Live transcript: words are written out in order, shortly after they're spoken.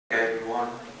Okay, everyone,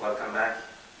 welcome back.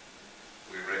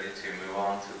 We're ready to move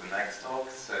on to the next talk.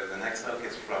 So the next talk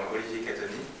is from Olivier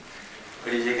Catoni.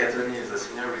 Olivier Catoni is a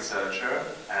senior researcher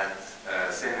at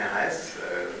CNRS,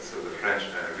 so the French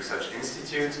Research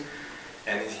Institute,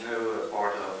 and is now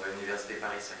part of Université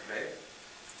Paris-Saclay.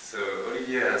 So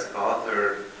Olivier has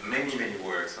authored many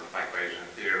works on PAC-Bayesian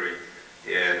theory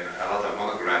and a lot of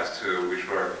monographs too, which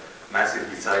were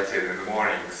massively cited in the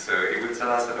morning. So he will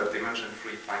tell us about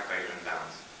dimension-free PAC-Bayesian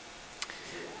bounds.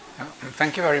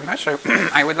 Thank you very much.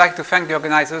 I would like to thank the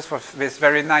organizers for this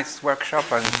very nice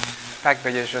workshop on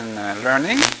PAC-Bayesian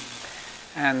learning.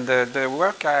 And the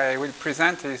work I will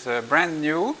present is brand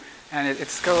new, and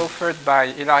it's co-authored by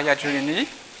Ilaria Giulini,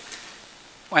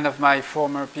 one of my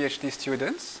former PhD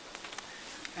students.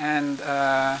 And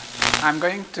I'm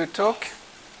going to talk.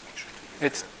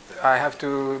 I have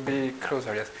to be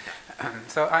closer, yes.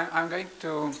 So I'm going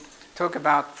to talk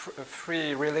about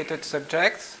three related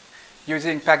subjects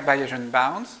using PAC-Bayesian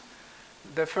bounds.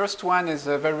 The first one is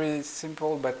a very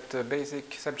simple but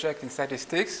basic subject in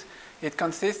statistics. It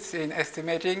consists in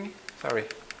estimating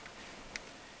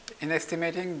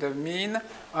the mean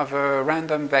of a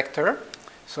random vector.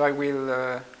 So I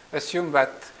will assume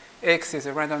that X is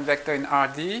a random vector in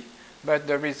Rd, but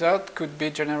the result could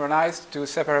be generalized to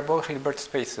separable Hilbert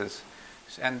spaces.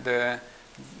 And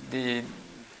the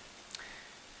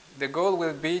goal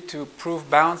will be to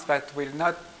prove bounds that will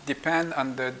not depend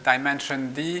on the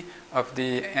dimension d of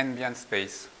the ambient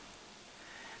space.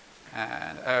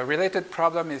 And a related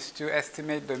problem is to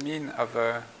estimate the mean of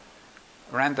a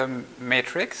random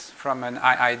matrix from an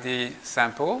IID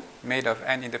sample made of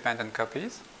n independent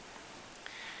copies.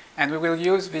 And we will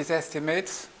use these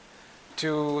estimates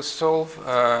to solve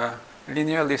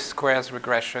linear least squares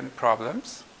regression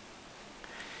problems.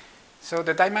 So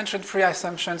the dimension-free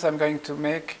assumptions I'm going to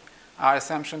make are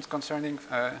assumptions concerning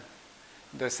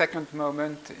the second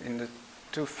moment in the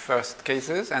two first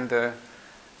cases and the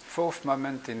fourth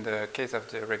moment in the case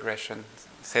of the regression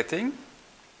setting.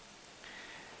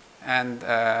 And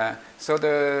so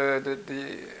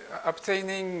the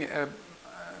obtaining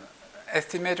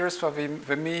estimators for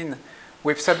the mean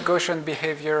with sub-Gaussian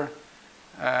behavior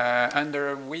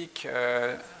under weak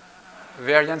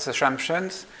variance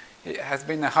assumptions, it has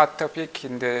been a hot topic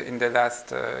in the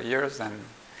last years, and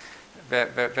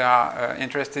there are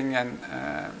interesting and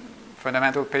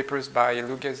fundamental papers by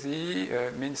Lugazi,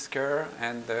 Minsker,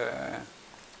 and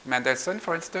Mendelssohn,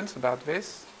 for instance, about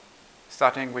this,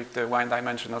 starting with the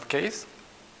one-dimensional case.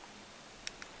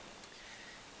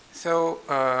 So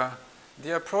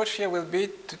the approach here will be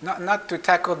to not to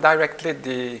tackle directly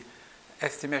the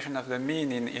estimation of the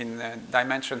mean in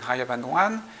dimension higher than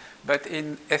 1, but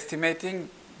in estimating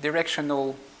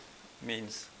directional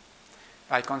means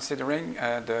by considering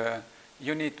the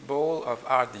unit ball of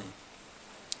Rd.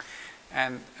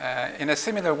 And in a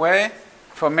similar way,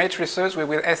 for matrices, we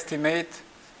will estimate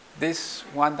this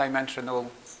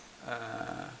one-dimensional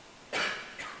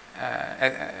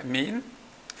mean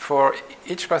for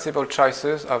each possible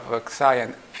choices of xi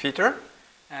and theta,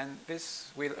 and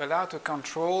this will allow to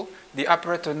control the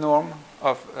operator norm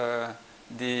of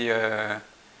the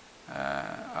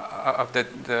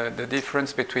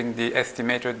difference between the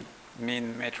estimated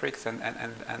mean matrix and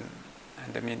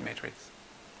the mean matrix.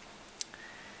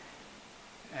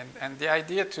 And the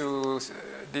idea to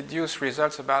deduce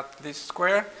results about least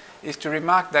square is to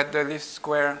remark that the least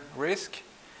square risk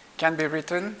can be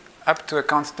written up to a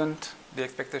constant, the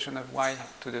expectation of y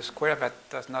to the square, that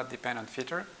does not depend on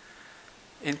theta,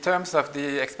 in terms of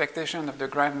the expectation of the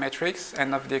Gram matrix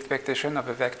and of the expectation of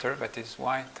a vector that is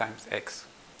y times x.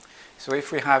 So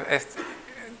if we have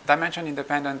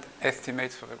dimension-independent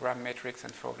estimates for the Gram matrix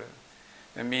and for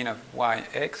the mean of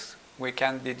yx, we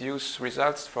can deduce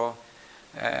results for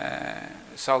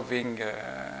solving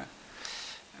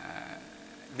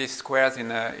least squares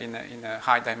in a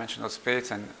high-dimensional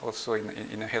space and also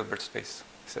in a Hilbert space,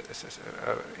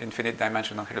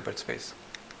 infinite-dimensional Hilbert space.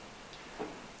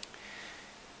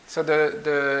 So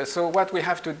so what we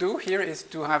have to do here is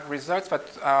to have results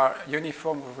that are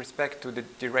uniform with respect to the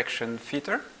direction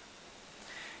theta.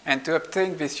 And to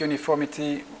obtain this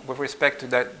uniformity with respect to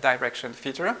that direction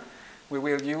theta, we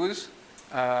will use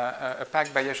a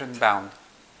PAC-Bayesian bound.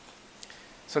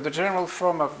 So the general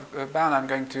form of bound I'm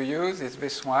going to use is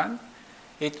this one.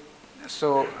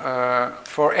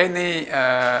 For any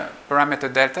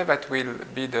parameter delta, that will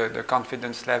be the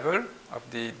confidence level of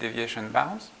the deviation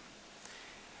bounds,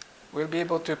 we'll be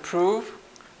able to prove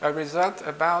a result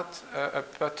about a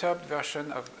perturbed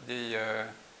version of the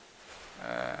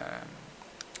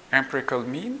empirical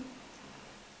mean.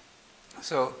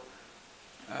 So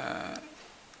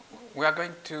we are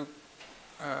going to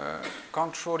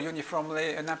control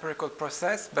uniformly an empirical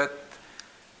process, but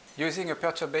using a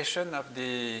perturbation of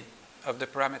the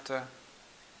parameter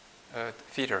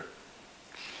feeder.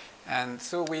 And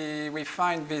so we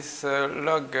find this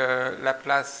log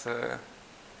Laplace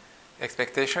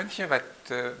expectation here that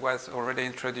was already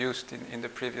introduced in the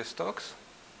previous talks.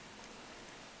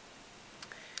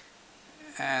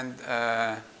 And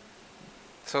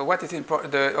so what is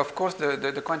important, of course,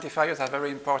 the quantifiers are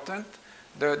very important.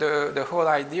 The whole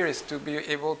idea is to be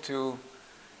able to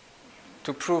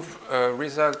prove a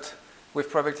result with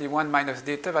probability 1 minus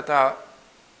delta that are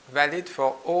valid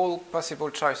for all possible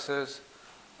choices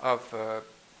of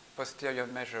posterior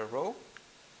measure rho.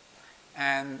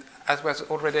 And as was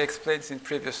already explained in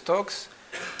previous talks,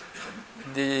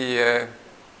 the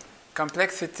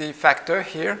complexity factor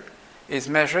here is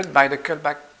measured by the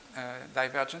Kullback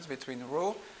divergence between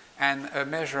rho and a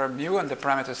measure mu on the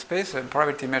parameter space, a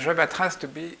probability measure that has to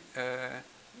be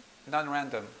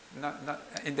non-random, not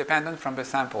independent from the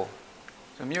sample.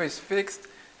 So mu is fixed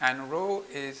and rho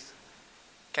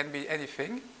can be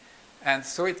anything, and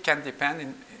so it can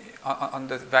depend on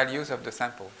the values of the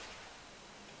sample.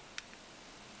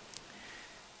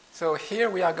 So here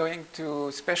we are going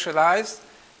to specialize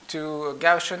to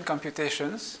Gaussian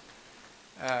computations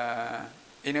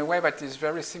in a way that is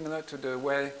very similar to the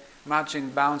way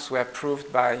margin bounds were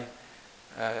proved by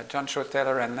John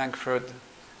Shaw-Taylor and Langford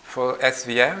for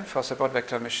SVM, for support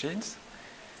vector machines.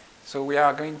 So we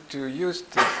are going to use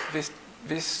this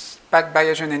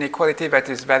PAC-Bayesian inequality that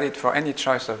is valid for any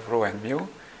choice of rho and mu.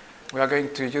 We are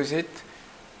going to use it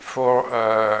for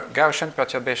Gaussian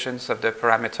perturbations of the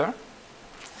parameter.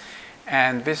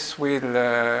 And this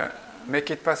will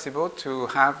make it possible to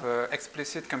have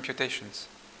explicit computations.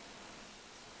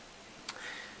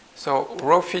 So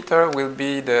rho theta will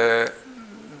be the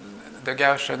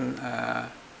Gaussian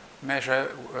measure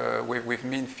with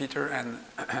mean theta and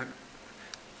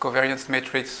covariance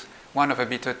matrix 1 over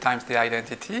beta times the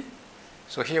identity.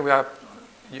 So here we are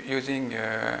using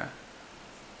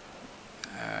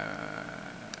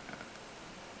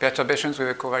perturbations with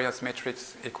a covariance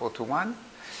matrix equal to 1.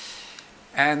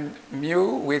 And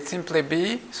mu will simply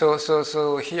be, so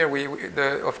here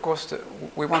of course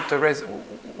we want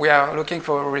we are looking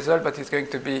for a result that is going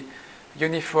to be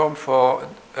uniform for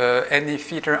any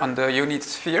theta on the unit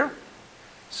sphere.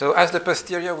 So as the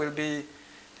posterior will be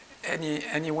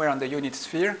anywhere on the unit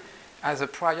sphere, as a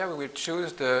prior we will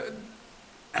choose the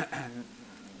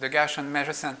Gaussian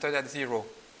measure centered at 0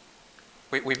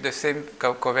 with the same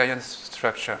covariance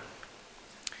structure.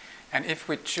 And if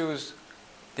we choose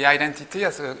the identity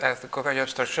as the covariance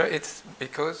structure, it's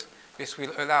because this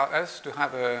will allow us to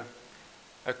have a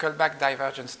Kullback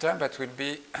divergence term that will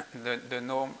be the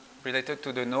norm related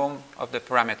to the norm of the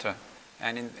parameter.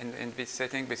 And in this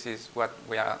setting, this is what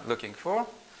we are looking for.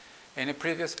 In a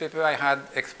previous paper, I had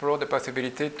explored the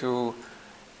possibility to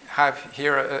have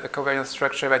here a covariance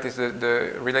structure that is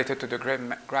related to the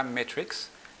Gram matrix,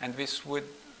 and this would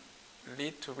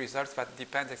lead to results that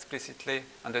depend explicitly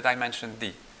on the dimension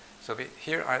D. So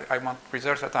here I want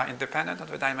results that are independent of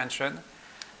the dimension,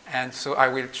 and so I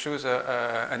will choose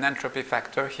an entropy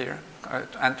factor here,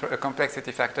 a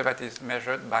complexity factor that is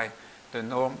measured by the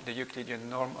norm, the Euclidean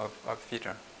norm of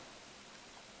theta.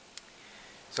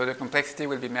 So the complexity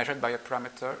will be measured by a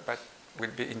parameter that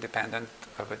will be independent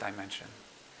of a dimension.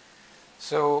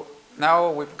 So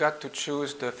now we've got to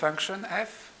choose the function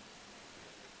f.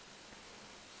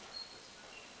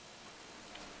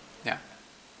 Yeah.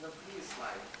 No, previous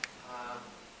slide.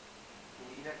 The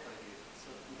inequality. So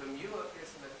the mu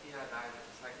appears in the theta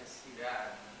divergence. I can see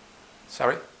that.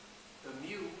 Sorry? The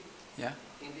mu Yeah.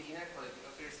 in the inequality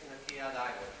appears in the theta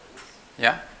divergence.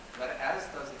 Yeah. But as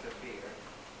does it appear?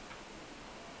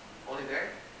 Only there?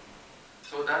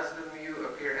 So does the mu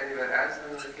appear anywhere else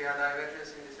than in the theta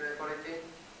divergence in this inequality?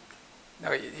 No,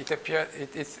 it's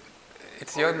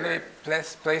the only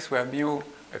place where mu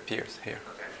appears here.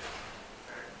 Okay.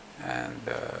 And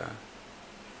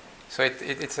so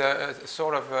it's a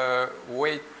sort of a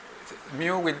weight.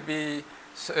 Mu will be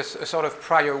a sort of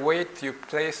prior weight you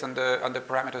place on the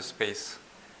parameter space,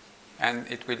 and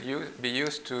it will be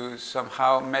used to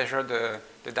somehow measure the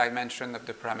dimension of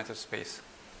the parameter space.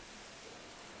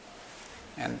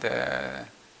 And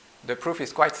the proof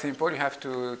is quite simple. You have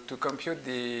to compute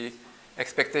the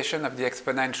expectation of the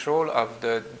exponential of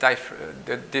the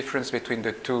difference between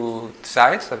the two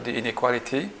sides of the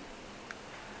inequality.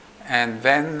 And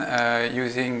then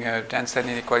using Jensen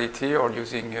inequality or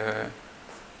using the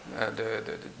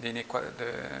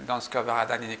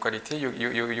Danskar-Varadhan inequality,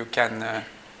 you can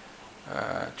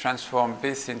transform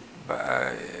this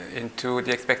into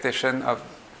the expectation of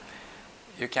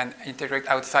you can integrate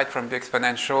outside from the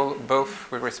exponential,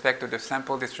 both with respect to the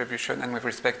sample distribution and with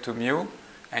respect to mu,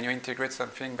 and you integrate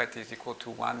something that is equal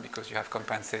to 1 because you have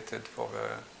compensated for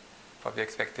the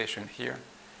expectation here.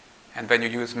 And then you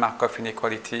use Markov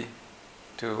inequality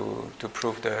to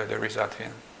prove the result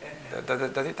here.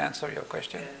 Does it answer your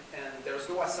question? And there's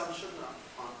no assumption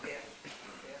on F.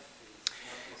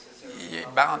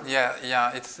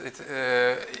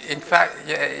 In fact,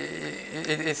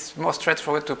 it's more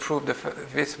straightforward to prove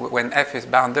this when F is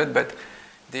bounded, but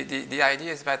the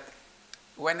idea is that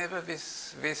whenever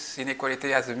this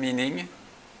inequality has a meaning,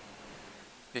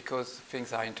 because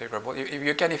things are integrable,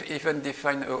 you can even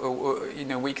define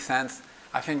in a weak sense.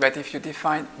 I think that if you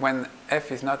define when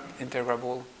F is not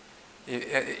integrable,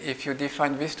 if you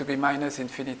define this to be minus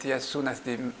infinity as soon as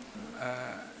the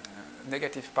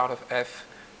negative part of F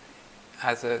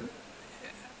has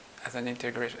an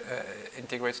integration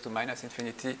integrates to minus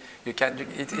infinity, it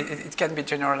can be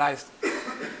generalized.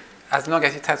 As long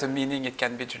as it has a meaning, it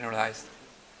can be generalized.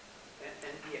 And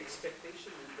the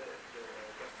expectation in the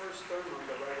first term on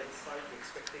the right hand side, the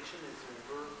expectation is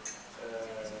over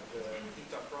the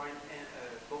theta prime and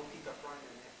both theta prime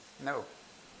and x.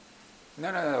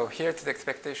 No. Here it's the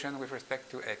expectation with respect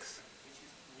to x. Which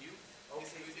is mu?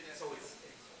 Okay. So it's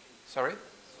x. Sorry? So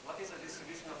what is the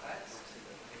distribution of x?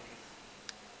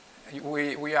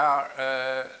 We are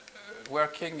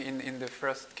working in the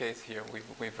first case here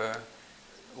with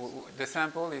the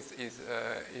sample is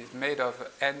made of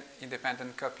n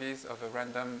independent copies of a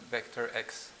random vector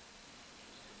x,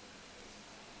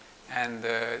 and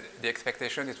the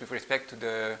expectation is with respect to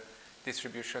the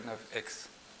distribution of x.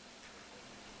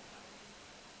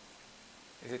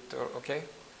 Is it okay?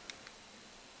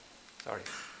 Sorry.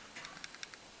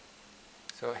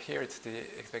 So here it's the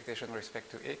expectation with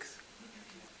respect to x,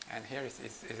 and here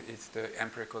it's the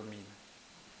empirical mean.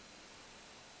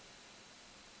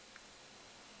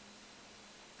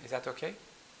 Is that okay?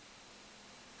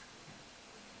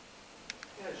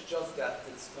 Yeah, it's just that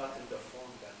it's not in the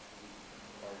form that we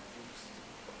are used.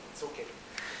 It's okay.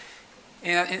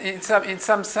 In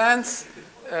some sense,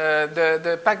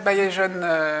 the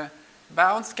PAC-Bayesian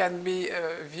bounds can be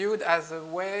viewed as a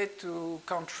way to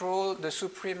control the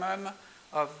supremum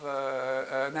of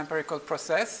an empirical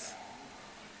process,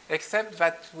 except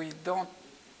that we don't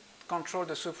control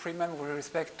the supremum with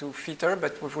respect to theta,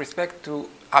 but with respect to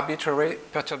arbitrary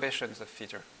perturbations of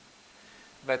theta.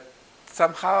 But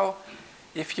somehow,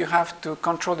 if you have to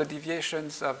control the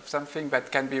deviations of something that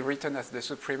can be written as the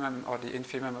supremum or the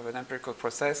infimum of an empirical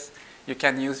process, you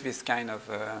can use this kind of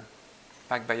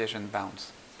PAC-Bayesian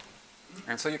bounds.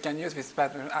 And so you can use this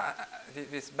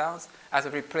bounds as a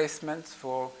replacement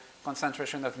for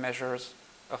concentration of measure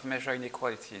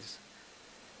inequalities.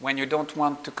 When you don't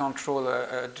want to control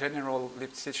a general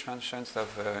Lipschitz functions of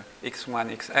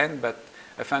x1, xn, but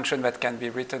a function that can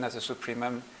be written as a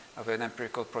supremum of an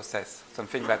empirical process,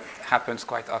 something that happens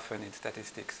quite often in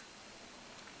statistics.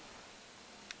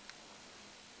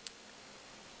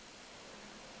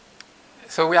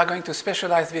 So we are going to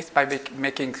specialize this by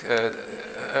making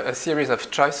a series of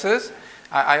choices.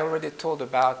 I already told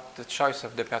about the choice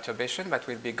of the perturbation, but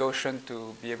will be Gaussian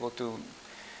to be able to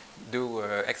do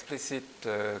explicit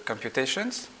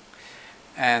computations.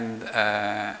 And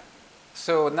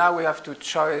so now we have to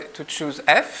choose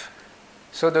f.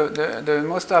 So the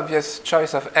most obvious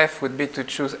choice of f would be to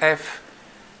choose f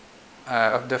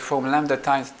of the form lambda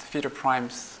times theta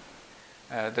primes,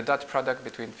 the dot product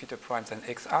between theta primes and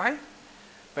xi.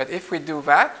 But if we do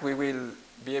that, we will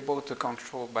be able to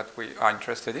control what we are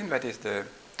interested in, that is the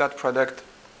dot product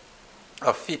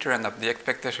of theta and of the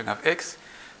expectation of x,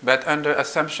 but under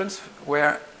assumptions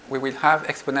where we will have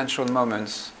exponential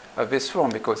moments of this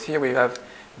form, because here we have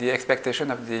the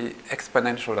expectation of the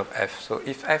exponential of f. So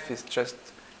if f is just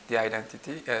the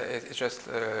identity, it's just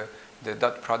the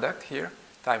dot product here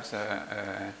times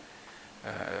a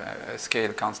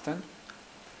scale constant,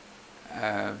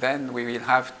 then we will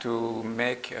have to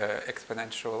make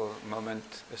exponential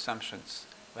moment assumptions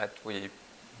that we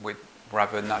would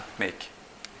rather not make.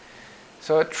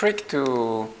 So a trick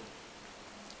to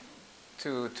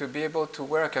be able to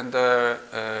work under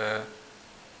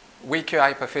weaker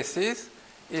hypotheses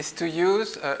is to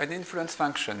use an influence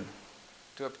function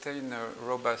to obtain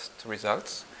robust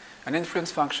results. An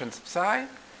influence function psi,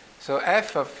 so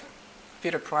f of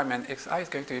theta prime and xi is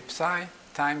going to be psi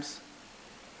times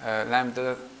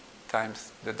lambda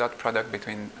times the dot product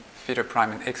between theta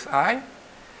prime and xi,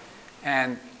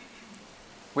 and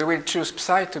we will choose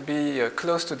psi to be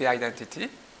close to the identity,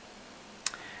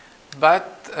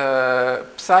 but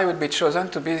psi would be chosen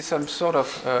to be some sort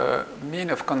of mean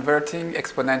of converting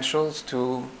exponentials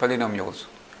to polynomials.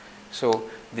 So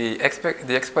the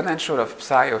exponential of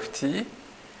psi of t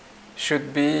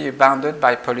should be bounded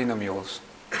by polynomials.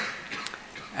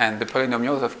 And the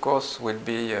polynomials, of course, will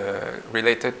be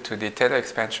related to the Taylor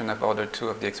expansion of order 2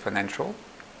 of the exponential.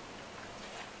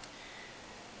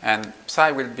 And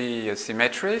psi will be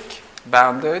symmetric,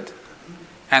 bounded,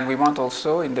 and we want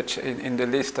also in the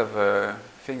list of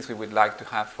things we would like to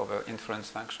have for the inference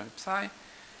function psi,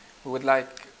 we would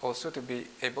like also to be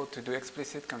able to do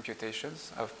explicit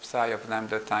computations of psi of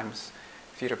lambda times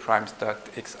theta primes dot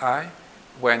xi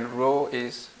when rho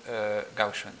is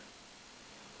Gaussian.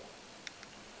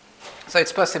 So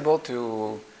it's possible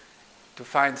to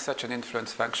find such an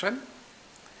inference function.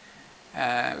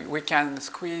 We can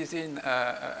squeeze in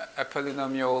a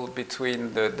polynomial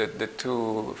between the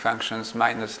two functions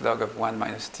minus log of 1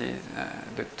 minus t.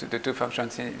 The two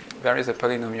functions, there is a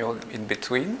polynomial in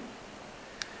between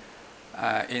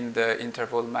in the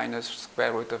interval minus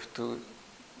square root of 2,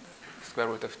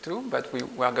 but we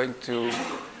are going to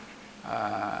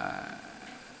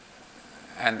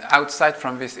and outside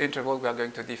from this interval, we are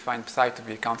going to define psi to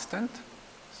be constant.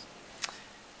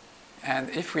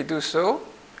 And if we do so,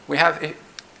 we have,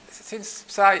 since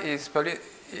psi is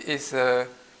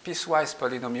piecewise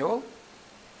polynomial,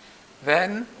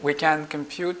 then we can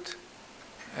compute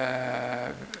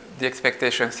the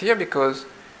expectations here, because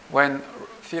when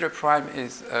theta prime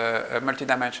is a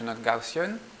multidimensional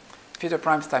Gaussian, theta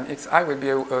primes times xi will be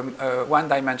a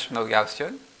one-dimensional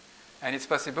Gaussian. And it's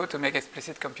possible to make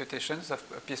explicit computations of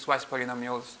piecewise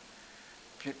polynomial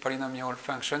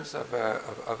functions of a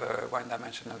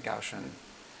one-dimensional Gaussian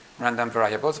random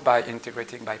variables by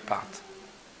integrating by part.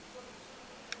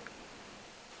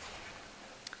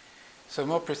 So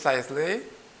more precisely,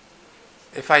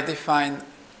 if I define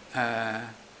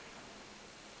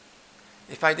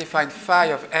phi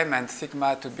of m and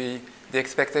sigma to be the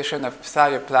expectation of psi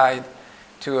applied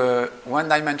to a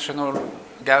one-dimensional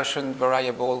Gaussian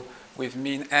variable with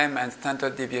mean m and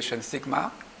standard deviation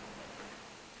sigma,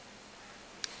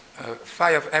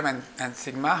 phi of m and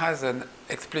sigma has an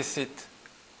explicit,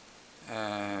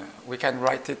 we can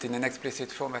write it in an explicit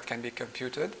form that can be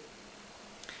computed,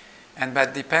 and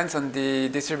that depends on the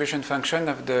distribution function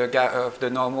of the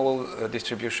normal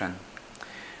distribution.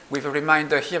 With a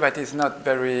reminder here that is not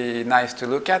very nice to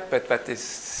look at, but that is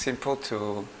simple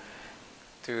to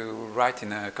write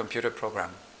in a computer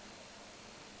program.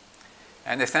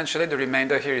 And essentially, the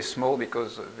remainder here is small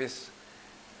because this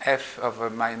f of a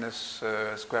minus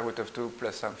square root of 2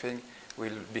 plus something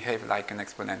will behave like an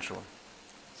exponential.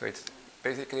 So it's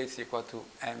basically it's equal to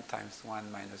m times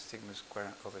 1 minus sigma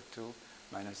square over 2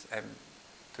 minus m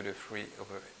to the 3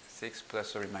 over 6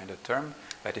 plus a remainder term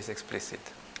that is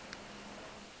explicit.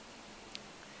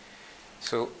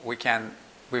 So we can,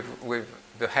 with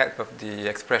the help of the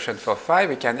expression for phi,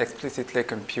 we can explicitly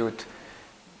compute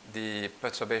the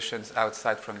perturbations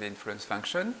outside from the inference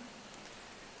function.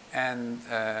 And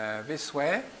this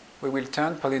way, we will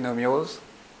turn polynomials,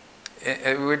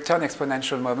 we will turn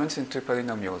exponential moments into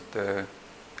polynomials.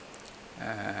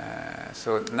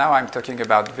 So now I'm talking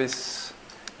about this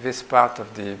part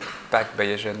of the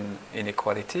PAC-Bayesian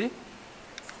inequality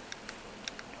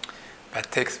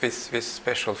that takes this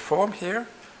special form here,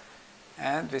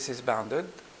 and this is bounded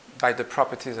by the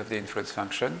properties of the inference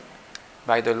function,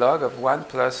 by the log of 1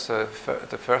 plus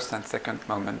the first and second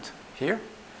moment here.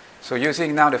 So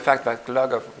using now the fact that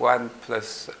log of 1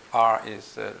 plus r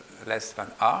is less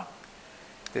than r,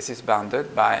 this is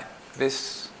bounded by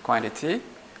this quantity,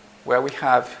 where we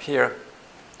have here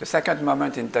the second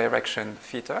moment in direction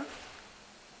theta.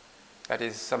 That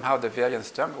is somehow the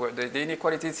variance term. The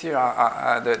inequalities here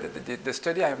are the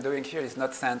study I am doing here is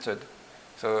not centered.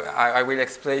 So I will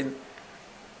explain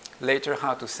later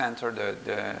how to center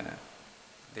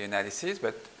the analysis,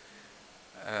 but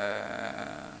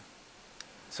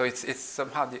so it's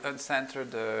somehow the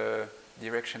uncentered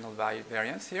directional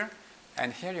variance here.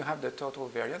 And here you have the total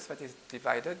variance that is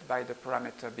divided by the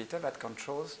parameter beta that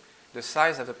controls the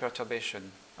size of the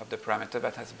perturbation of the parameter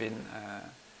that has been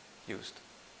used.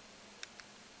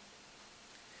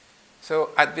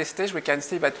 So at this stage, we can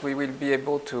see that we will be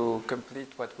able to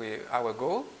complete our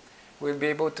goal. We'll be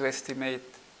able to estimate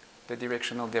the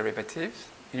directional derivatives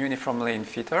uniformly in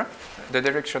theta, the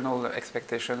directional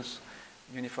expectations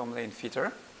uniformly in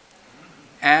theta,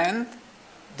 and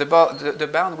the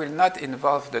bound will not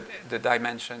involve the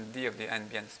dimension d of the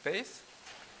ambient space,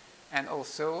 and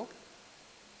also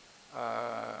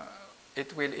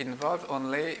it will involve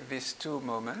only these two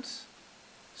moments.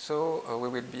 So we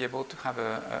will be able to have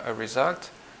a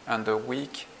result under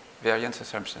weak variance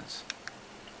assumptions.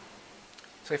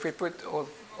 So if we put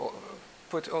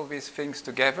all these things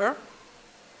together,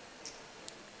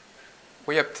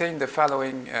 we obtain the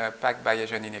following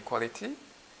PAC-Bayesian inequality.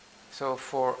 So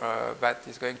for that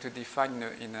is going to define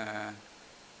in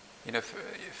a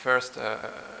first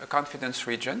a confidence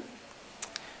region.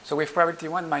 So with probability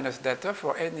 1 minus delta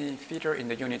for any feature in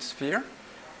the unit sphere,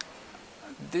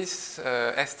 this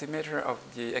estimator of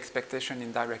the expectation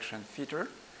in direction feature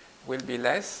will be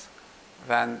less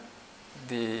than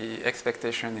the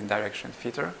expectation in direction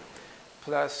feature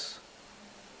plus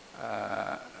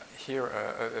here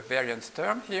a variance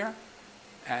term here,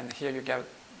 and here you get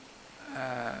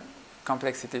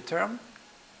complexity term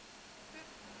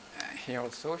here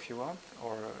also if you want,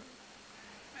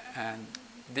 and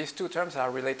these two terms are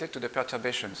related to the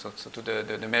perturbation, so to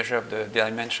the measure of the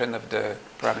dimension of the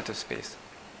parameter space.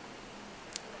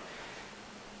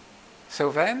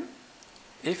 So then,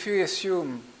 if you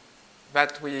assume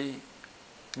that we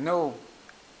know,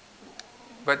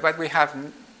 but we have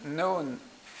known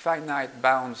finite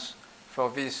bounds for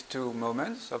these two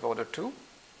moments of order 2,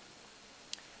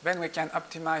 then we can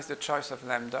optimize the choice of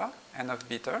lambda and of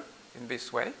beta in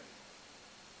this way.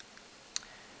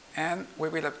 And we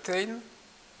will obtain,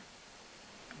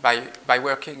 by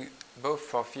working both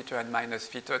for theta and minus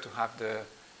theta to have the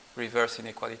reverse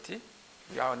inequality.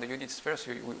 We are on the unit sphere,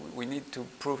 so we need to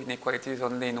prove inequalities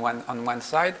only on one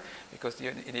side, because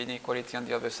the inequality on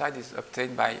the other side is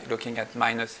obtained by looking at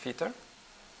minus theta.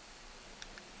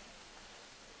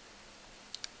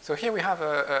 So here we have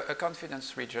a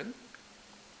confidence region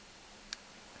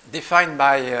defined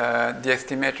by the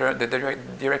estimator, the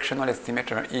directional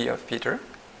estimator E of theta.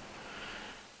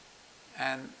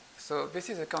 And so this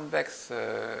is a convex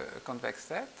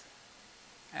set.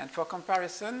 And for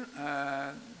comparison,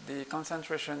 the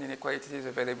concentration inequalities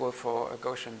available for a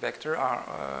Gaussian vector are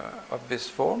of this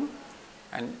form.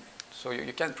 And so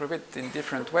you can prove it in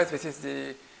different ways. This is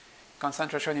the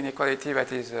concentration inequality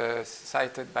that is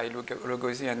cited by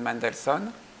Lugosi and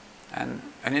Mendelssohn. And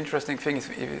an interesting thing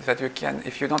is that you can,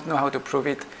 if you don't know how to prove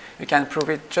it, you can prove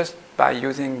it just by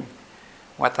using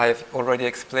what I've already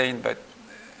explained, but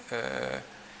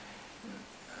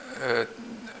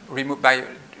by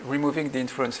removing the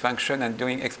influence function and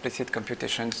doing explicit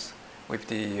computations with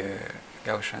the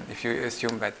Gaussian, if you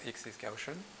assume that X is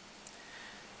Gaussian.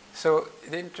 So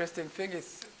the interesting thing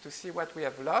is to see what we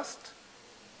have lost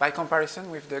by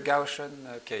comparison with the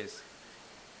Gaussian case.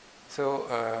 So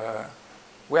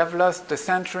we have lost the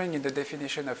centering in the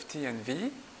definition of T and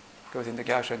V, because in the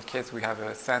Gaussian case we have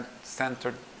a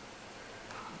centered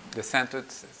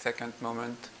second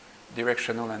moment,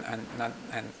 directional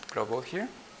and global here.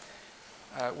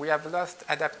 We have lost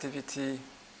adaptivity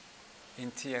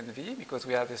in T and V because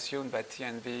we have assumed that T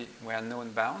and V were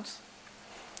known bounds.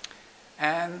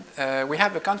 And we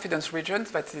have a confidence region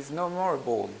that is no more a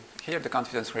ball. Here the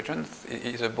confidence region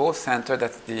is a ball center,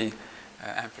 that's the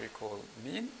empirical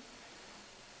mean.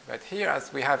 But here,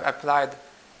 as we have applied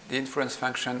the influence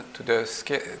function to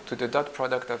the dot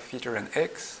product of theta and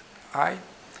x, I,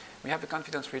 we have a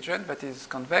confidence region that is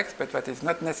convex, but that is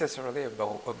not necessarily a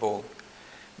ball.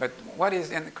 But what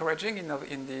is encouraging on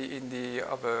the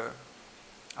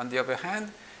other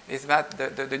hand is that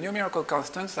the numerical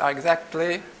constants are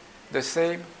exactly the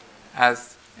same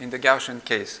as in the Gaussian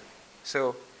case.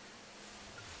 So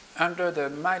under the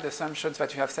mild assumptions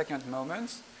that you have second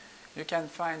moments, you can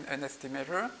find an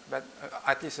estimator, but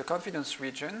at least a confidence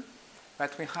region,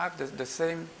 that we have the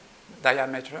same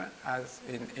diameter as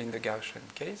in the Gaussian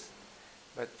case,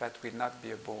 but that will not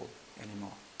be a ball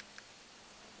anymore.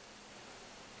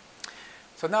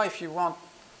 So now if you want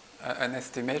an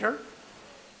estimator,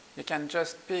 you can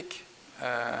just pick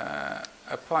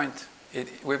a point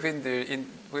within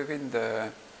the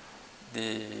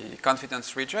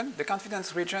confidence region. The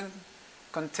confidence region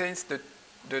contains the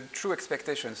true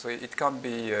expectation, so it can't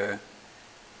be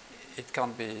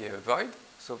void.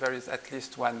 So there is at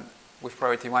least one with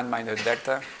probability 1 minus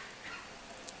delta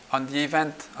on the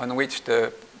event on which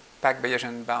the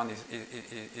PAC-Bayesian bound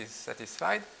is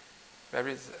satisfied. There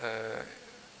is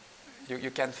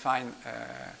you can find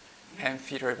m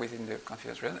theta within the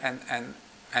confidence region,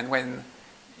 and when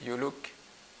you look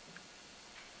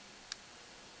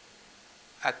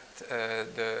at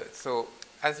so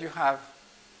as you have,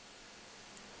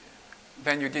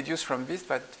 then you deduce from this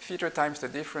that theta times the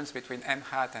difference between m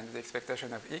hat and the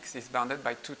expectation of x is bounded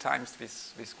by 2 times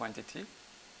this quantity.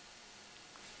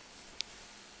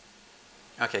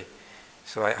 Okay,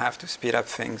 so I have to speed up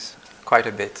things quite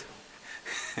a bit.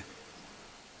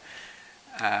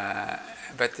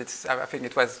 But I think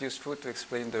it was useful to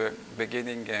explain the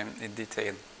beginning in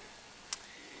detail.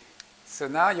 So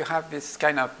now you have this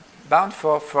kind of bound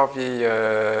for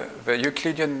the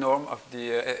Euclidean norm of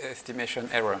the estimation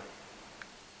error.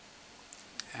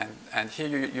 And here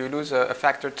you lose a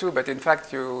factor 2, but in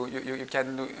fact you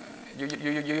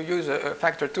use a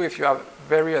factor 2 if you are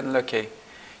very unlucky.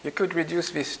 You could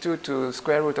reduce this 2 to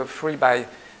square root of 3 by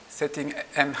setting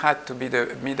m hat to be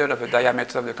the middle of the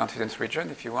diameter of the confidence region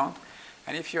if you want.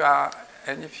 And if you are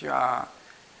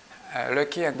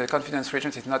lucky and the confidence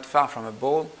region is not far from a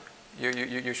ball,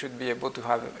 you should be able to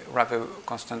have rather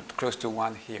constant close to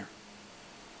 1 here.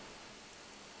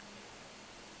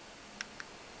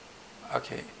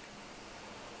 Okay.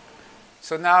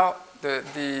 So now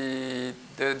the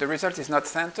result is not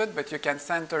centered, but you can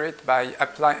center it by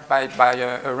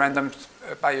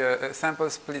a sample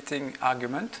splitting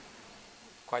argument,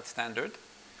 quite standard.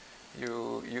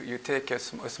 You take a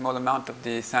small amount of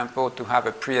the sample to have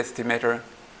a pre-estimator,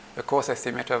 a coarse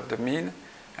estimator of the mean,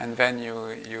 and then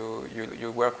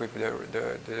you work with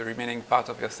the remaining part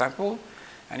of your sample.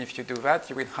 And if you do that,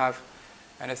 you will have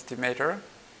an estimator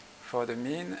for the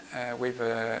mean with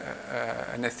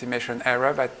an estimation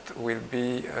error that will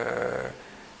be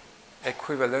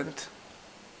equivalent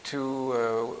to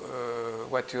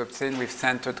what you obtain with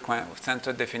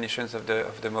centered definitions of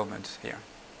the moments here.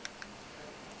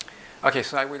 Okay,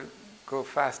 so I will go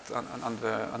fast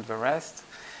on the rest.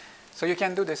 So you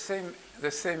can do the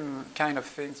same kind of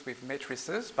things with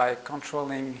matrices by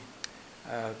controlling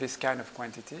this kind of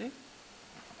quantity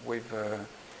with.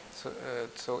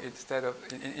 So instead of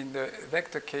in the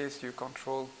vector case, you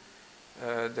control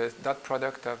the dot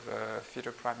product of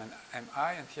theta prime and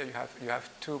mi, and here you have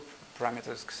two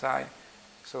parameters psi.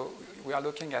 So we are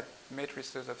looking at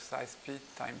matrices of size p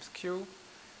times q,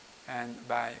 and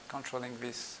by controlling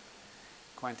this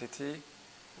quantity,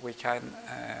 we can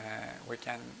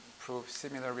prove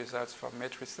similar results for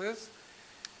matrices.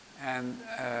 And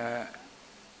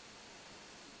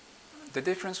the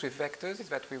difference with vectors is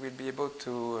that we will be able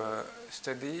to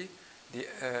study the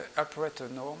operator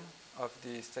norm of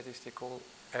the statistical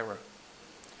error.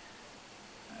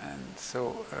 And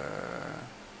so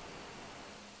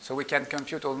we can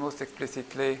compute almost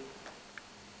explicitly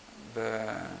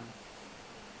the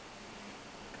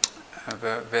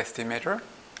estimator,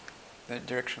 the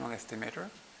directional estimator.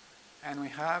 And we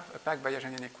have a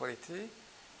PAC-Bayesian inequality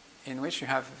in which you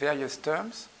have various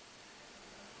terms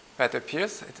that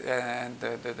appears, and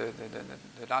the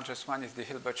largest one is the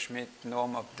Hilbert-Schmidt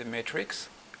norm of the matrix.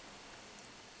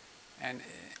 And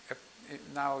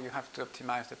now you have to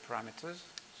optimize the parameters,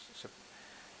 so,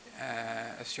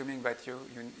 assuming that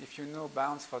if you know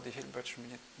bounds for the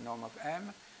Hilbert-Schmidt norm of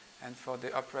M, and for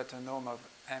the operator norm of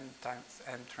M times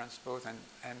M transpose and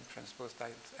M transpose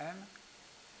times M,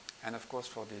 and of course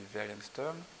for the variance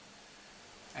term.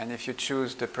 And if you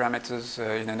choose the parameters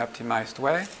in an optimized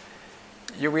way,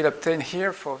 you will obtain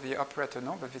here for the operator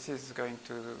norm, but this is going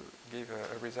to give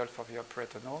a result for the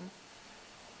operator norm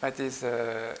that is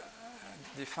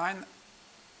defined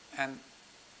and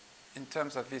in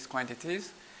terms of these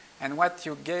quantities, and what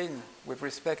you gain with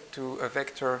respect to a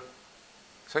vector.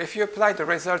 So if you apply the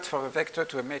result for a vector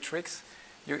to a matrix,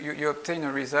 you obtain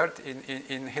a result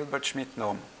in Hilbert-Schmidt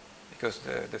norm, because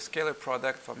the scalar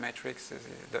product for matrix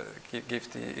gives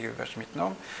the Hilbert-Schmidt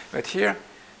norm. But here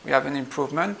we have an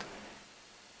improvement,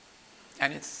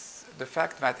 and it's the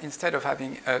fact that instead of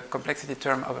having a complexity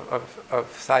term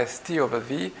of size t over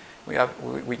v,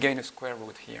 we gain a square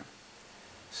root here.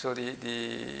 So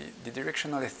the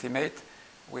directional estimate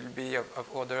will be of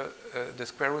order the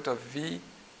square root of v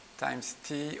times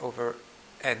t over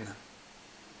n,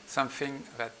 something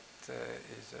that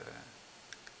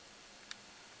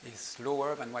is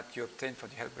lower than what you obtain for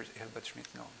the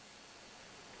Hilbert-Schmidt norm.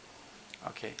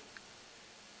 Okay.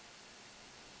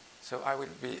 So I will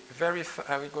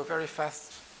go very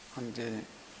fast on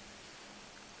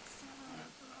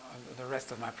the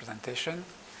rest of my presentation.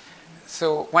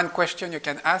 So one question you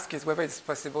can ask is whether it's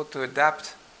possible to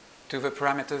adapt to the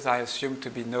parameters I assume to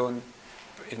be known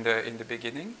in the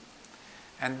beginning.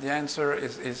 And the answer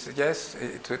is yes,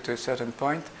 to a certain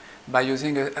point, by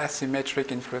using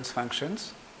asymmetric influence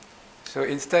functions. So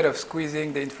instead of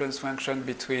squeezing the influence function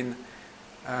between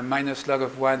minus log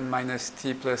of 1 minus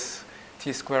t plus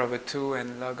t squared over 2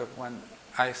 and log of 1,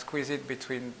 I squeeze it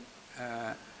between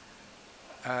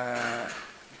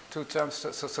two terms,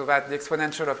 so that the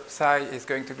exponential of psi is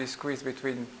going to be squeezed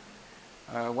between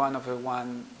 1 over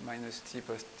 1 minus t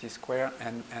plus t squared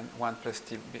and 1 plus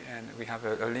t, and we have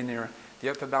a linear, the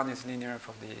upper bound is linear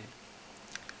for the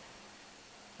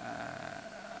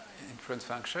influence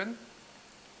function.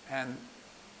 And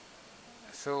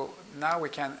so now we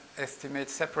can estimate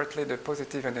separately the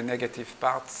positive and the negative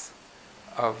parts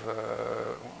of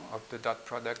the dot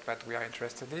product that we are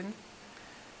interested in.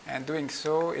 And doing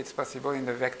so, it's possible in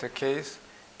the vector case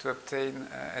to obtain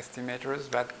estimators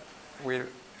that will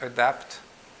adapt.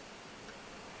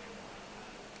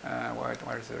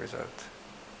 Where is the result?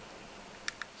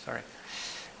 Sorry.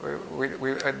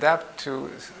 We'll adapt to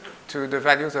the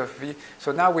values of V.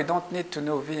 So now we don't need to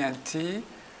know V and T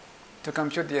to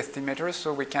compute the estimators,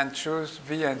 so we can choose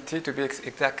V and T to be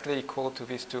exactly equal to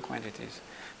these two quantities.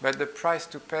 But the price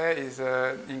to pay is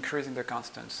increase in the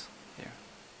constants here.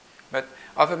 But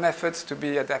other methods to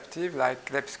be adaptive,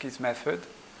 like Levsky's method,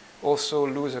 also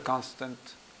lose a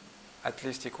constant at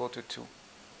least equal to 2.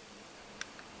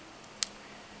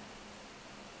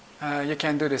 You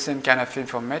can do the same kind of thing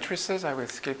for matrices. I will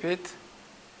skip it.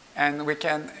 And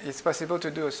it's possible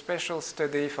to do a special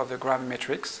study for the Gram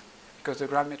matrix, because the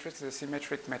Gram matrix is a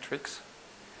symmetric matrix,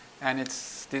 and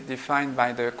it's defined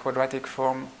by the quadratic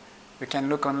form. We can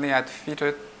look only at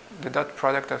theta, the dot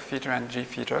product of theta and g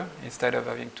theta, instead of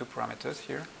having two parameters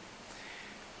here.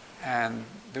 And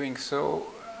doing so,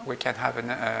 we can have an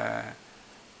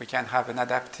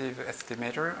adaptive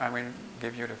estimator. I will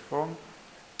give you the form.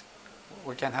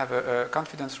 We can have a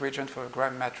confidence region for a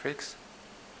Gram matrix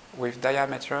with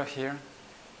diameter here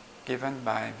given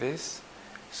by this.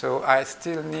 So I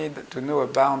still need to know a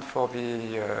bound for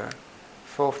the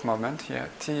fourth moment here.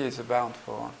 T is a bound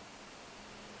for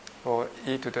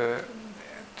e to the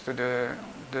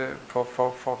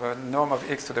for the norm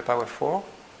of x to the power 4.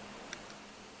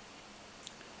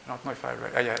 I don't know if I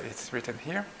read. Yeah, it's written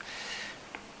here.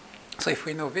 So if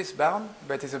we know this bound,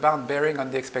 but it's a bound bearing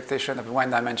on the expectation of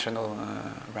one-dimensional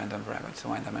random variable, so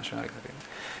one-dimensional expectation,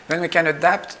 then we can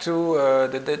adapt to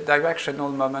the directional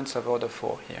moments of order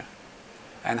 4 here,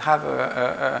 and have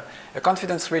a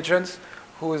confidence region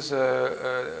whose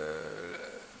the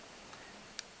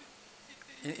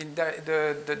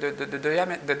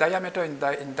diameter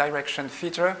in direction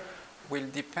theta will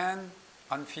depend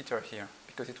on theta here,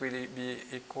 because it will be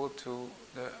equal to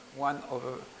the 1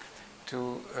 over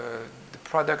to the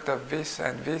product of this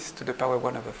and this to the power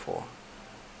 1 over 4.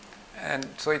 And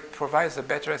so it provides a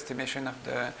better estimation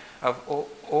of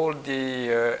all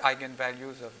the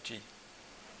eigenvalues of G.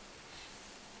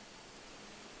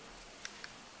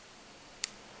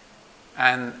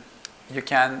 And you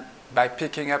can, by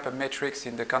picking up a matrix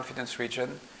in the confidence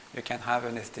region, you can have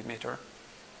an estimator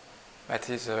that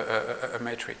is a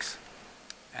matrix.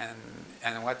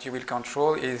 And what you will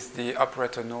control is the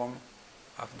operator norm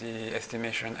of the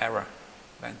estimation error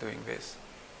by doing this.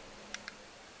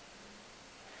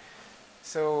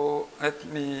 So let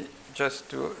me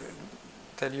just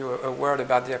tell you a word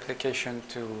about the application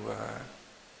to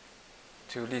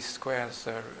least squares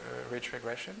ridge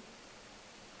regression.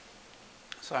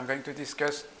 So I'm going to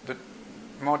discuss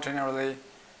more generally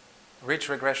ridge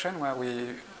regression, where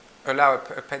we allow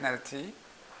a penalty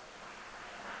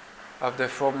of the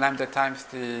form lambda times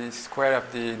the square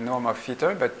of the norm of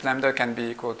theta, but lambda can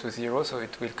be equal to 0, so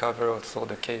it will cover also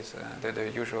the case, the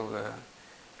usual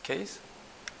case.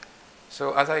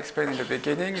 So as I explained in the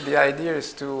beginning, the idea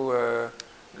is to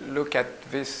look at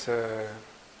this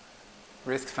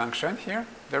risk function here.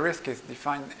 The risk is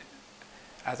defined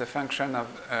as a function of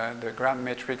the Gram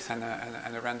matrix and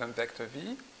a random vector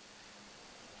V.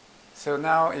 So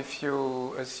now if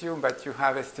you assume that you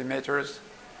have estimators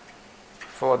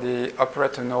for the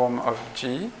operator norm of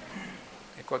G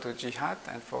equal to G hat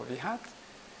and for V hat,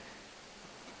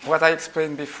 what I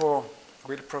explained before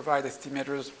will provide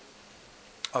estimators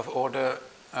of order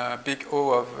big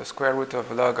O of square root of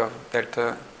log of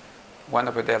delta 1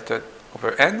 over delta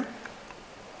over n,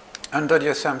 under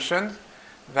the assumption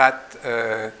that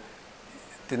the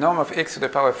norm of x to the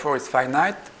power 4 is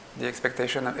finite, the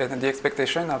expectation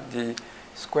of the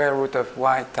square root of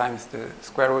y times the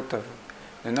square root of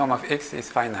the norm of x is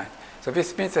finite. So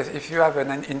this means that if you have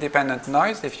an independent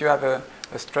noise, if you have a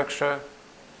structure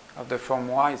of the form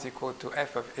y is equal to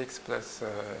f of x plus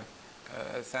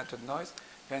a centered noise,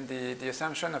 then the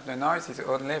assumption of the noise is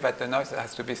only that the noise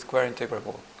has to be square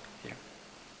integrable here.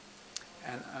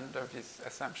 And under these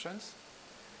assumptions,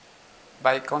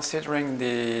 by considering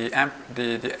the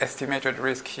estimated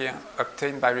risk here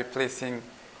obtained by replacing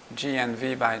G and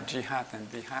V by G hat and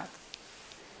V hat,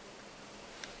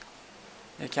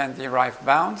 you can derive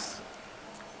bounds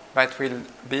that will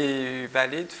be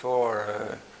valid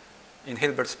for in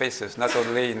Hilbert spaces, not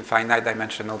only in finite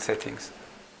dimensional settings.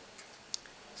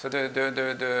 So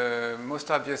the most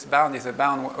obvious bound is a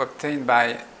bound obtained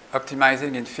by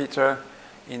optimizing in theta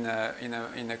in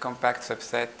a compact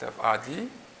subset of RD,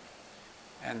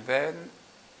 and then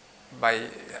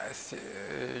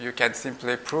you can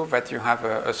simply prove that you have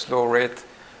a slow rate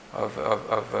of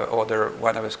order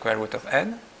 1 over square root of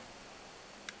n.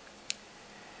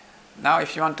 Now,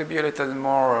 if you want to be a little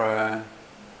more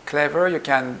clever, you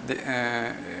can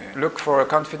look for a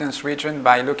confidence region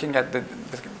by looking at the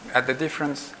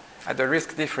difference, at the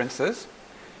risk differences.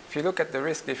 If you look at the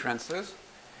risk differences,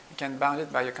 you can bound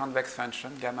it by a convex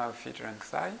function, gamma of theta and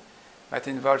psi, that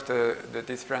involves the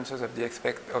differences of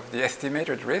the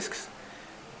estimated risks,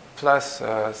 plus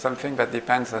something that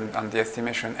depends on the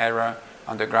estimation error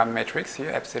on the Gram matrix here,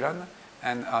 epsilon,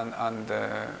 and on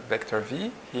the vector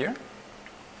v here.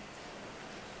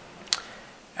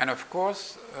 And of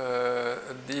course,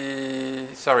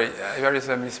 sorry, there is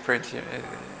a misprint here.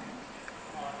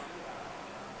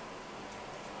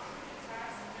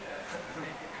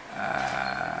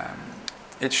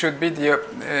 It should be the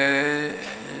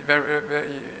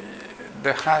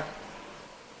hat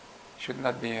should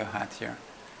not be a hat here.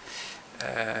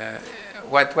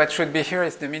 What should be here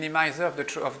is the minimizer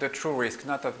of the true risk,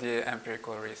 not of the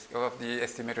empirical risk or of the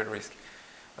estimated risk.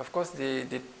 Of course,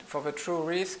 for the true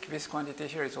risk, this quantity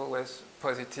here is always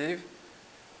positive,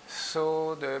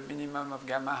 so the minimum of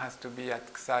gamma has to be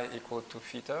at psi equal to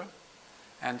theta,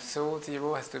 and so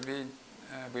 0 has to be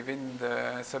within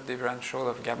the subdifferential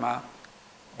of gamma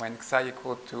when psi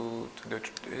equal to the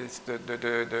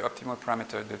optimal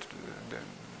parameter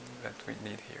that we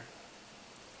need here.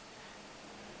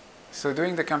 So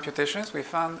doing the computations, we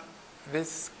found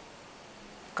this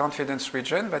confidence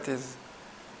region that is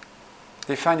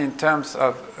defined in terms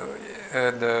of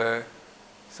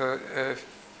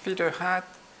theta hat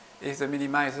is the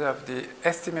minimizer of the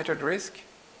estimated risk,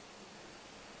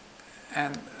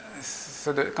 and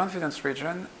so the confidence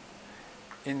region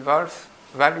involves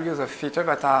values of theta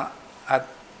that are at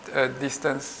a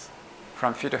distance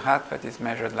from theta hat that is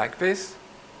measured like this.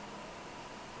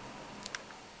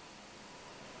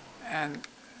 And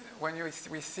when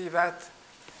we see that,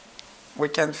 we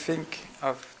can think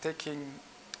of taking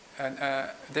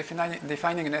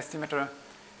defining an estimator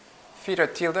theta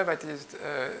tilde that is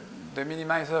the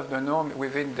minimizer of the norm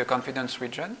within the confidence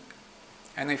region.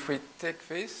 And if we take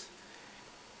this,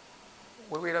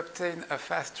 we will obtain a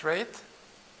fast rate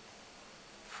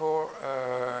for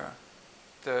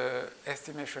the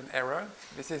estimation error.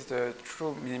 This is the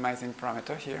true minimizing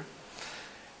parameter here,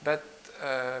 but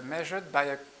measured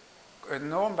by a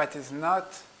norm that is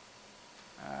not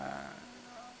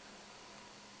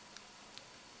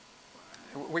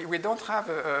we don't have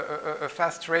a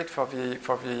fast rate for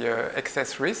the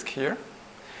excess risk here,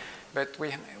 but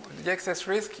the excess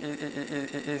risk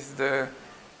is the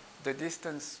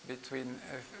distance between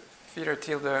theta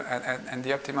tilde and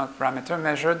the optimal parameter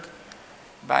measured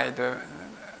by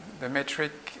the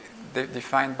metric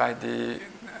defined by the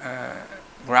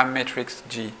Gram matrix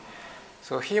G.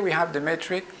 So here we have the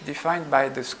metric defined by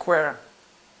the square.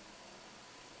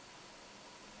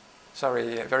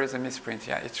 Sorry, there is a misprint.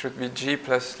 Yeah, it should be G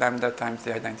plus lambda times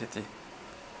the identity.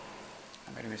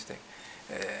 I made a mistake.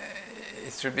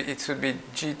 It should be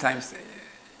G times.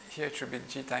 Here it should be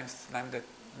G times lambda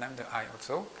I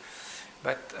also,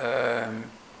 but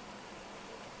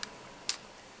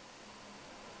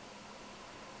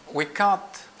we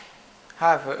can't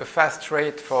have a fast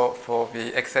rate for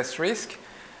the excess risk,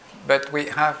 but we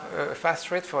have a fast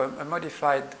rate for a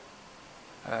modified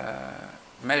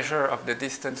measure of the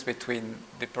distance between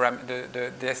the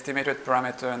estimated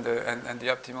parameter and the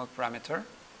optimal parameter,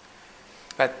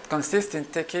 that consists in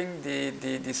taking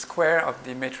the square of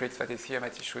the matrix that is here,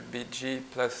 that it should be G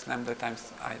plus lambda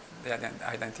times the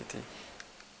identity.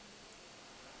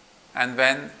 And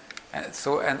then,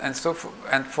 for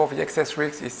the excess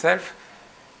risk itself,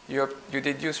 you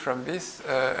deduce from this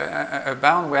a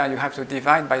bound where you have to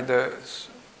divide by the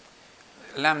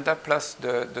lambda plus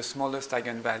the smallest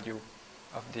eigenvalue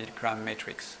of the Gram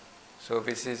matrix. So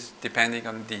this is depending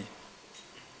on D.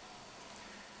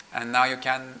 And now you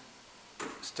can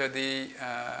study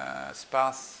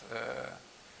sparse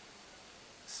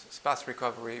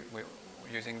recovery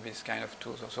using this kind of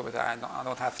tools also, but I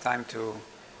don't have time to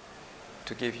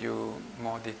give you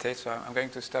more details, so I'm going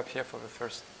to stop here for the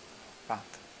first part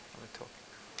of the talk.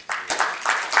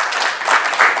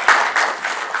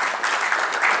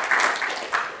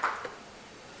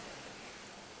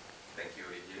 Thank you,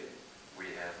 Olivier. We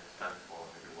have time for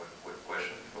maybe one quick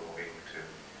question before moving to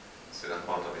the second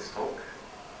part of this talk.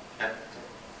 Yeah.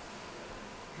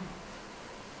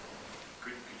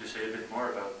 Could you say a bit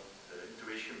more about the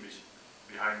intuition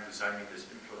behind designing this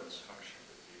influence function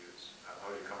that you use? How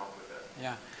do you come up with that?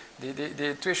 Yeah, the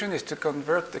intuition is to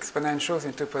convert exponentials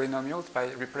into polynomials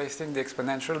by replacing the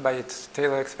exponential by its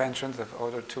Taylor expansions of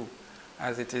order 2,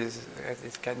 as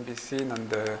it can be seen on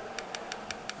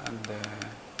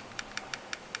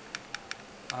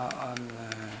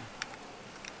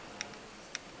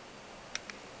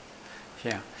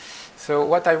here. So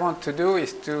what I want to do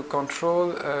is to control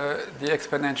the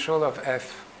exponential of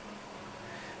f.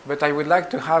 But I would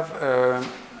like to have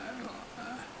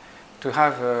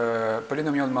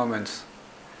polynomial moments.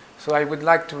 So I would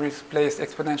like to replace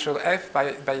exponential f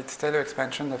by its Taylor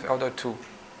expansion of order 2.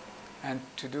 And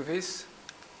to do this,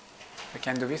 we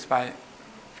can do this by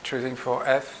choosing for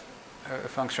f a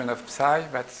function of psi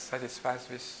that satisfies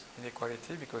this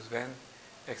inequality, because then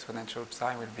exponential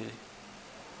psi will be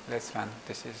less than.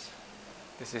 This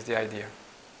is the idea.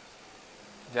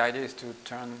 The idea is to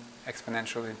turn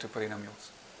exponential into polynomials,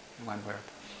 in one word.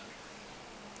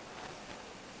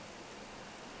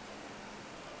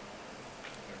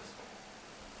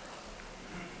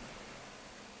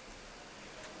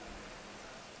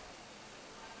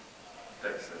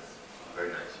 Thanks, that's very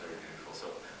nice, very beautiful. So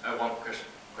I have one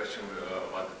question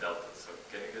about the delta. So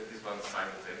can you get this one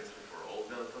simultaneously for all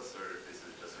deltas, or is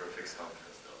it just for a fixed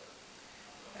confidence delta?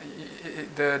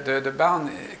 The bound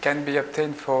can be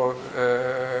obtained for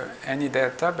any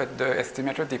delta, but the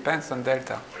estimator depends on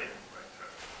delta. Oh, yeah.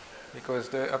 Right. Because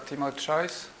the optimal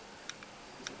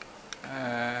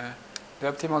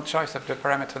choice of the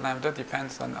parameter lambda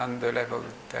depends on the level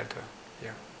delta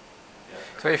here. Yeah.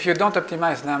 So if you don't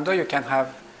optimize lambda, you can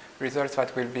have results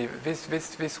that will be,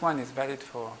 this one is valid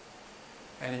for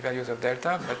any values of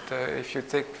delta, but if you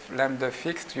take lambda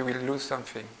fixed, you will lose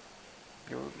something.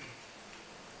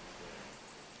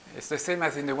 It's the same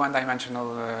as in the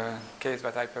one-dimensional case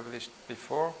that I published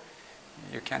before.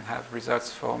 You can have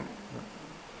results for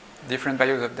different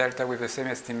values of delta with the same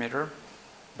estimator,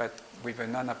 but with a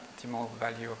non-optimal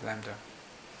value of lambda.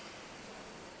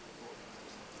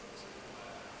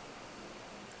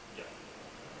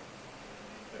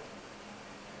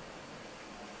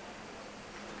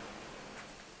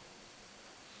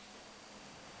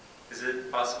 Is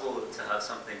it possible to have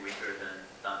something weaker than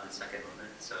bound in second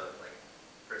moment? So like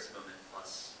first moment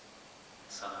plus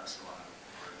some epsilon.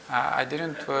 I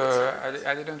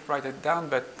didn't write it down,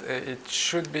 but it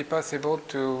should be possible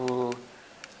to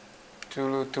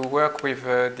work with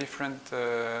different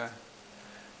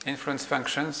inference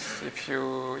functions.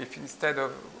 If instead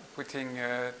of putting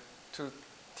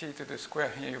 2t to the square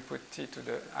here, you put t to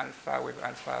the alpha with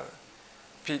alpha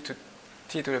p to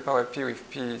t to the power p with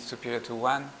p superior to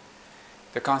 1,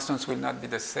 the constants will not be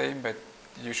the same, but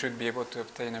you should be able to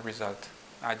obtain a result.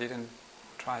 I didn't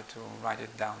try to write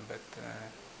it down, but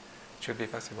it should be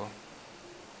possible.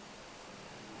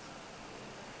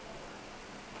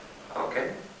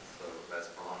 Okay, so let's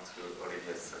move on to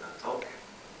Olivier's second talk.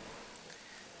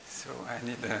 So I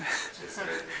need Just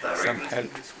a some direct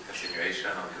help.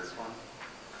 continuation of this one.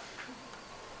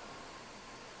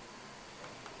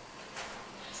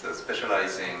 So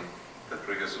specializing the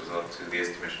previous result to the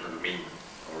estimation of the mean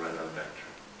or random vector.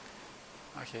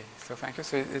 Okay, so thank you.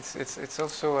 So it's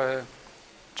also a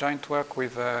joint work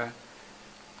with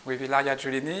Ilaria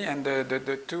Giulini, and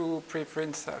the two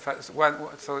preprints.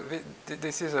 So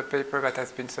this is a paper that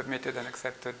has been submitted and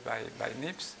accepted by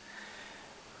NIPS.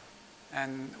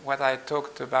 And what I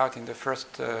talked about in the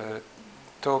first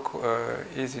talk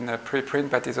is in a preprint,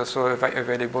 but is also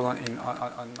available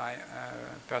on my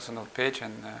personal page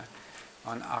and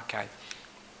on archive.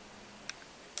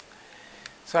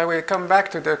 So I will come back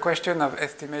to the question of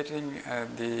estimating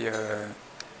the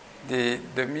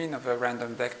mean of a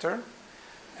random vector,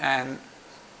 and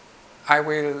I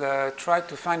will try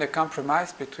to find a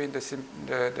compromise between the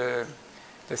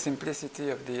simplicity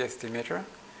of the estimator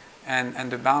and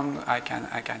the bound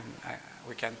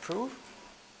we can prove.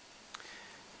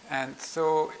 And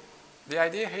so the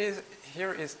idea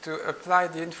here is to apply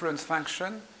the influence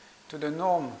function to the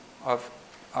norm of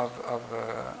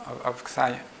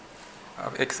xi.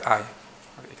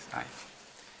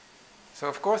 So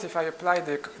of course, if I apply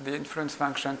the influence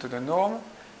function to the norm,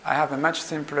 I have a much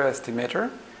simpler estimator,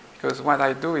 because what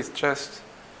I do is just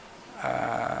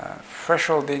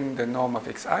thresholding the norm of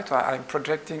xi. So I'm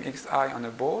projecting xi on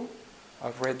a ball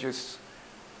of radius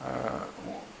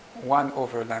 1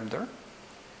 over lambda.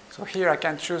 So here I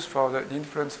can choose for the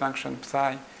influence function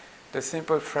psi the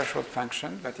simple threshold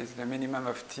function, that is the minimum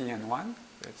of t and 1.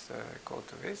 Let's go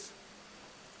to this.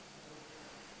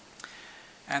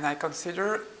 And I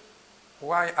consider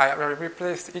why I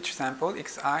replaced each sample,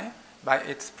 xi, by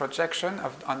its projection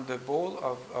on the ball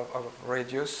of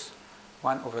radius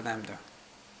 1 over lambda.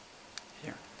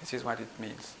 Here, this is what it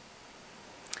means.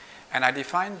 And I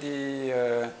define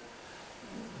the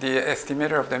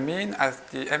estimator of the mean as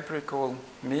the empirical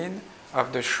mean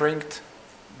of the shrinked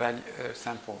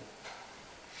sample.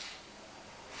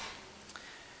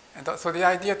 And so the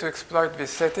idea to exploit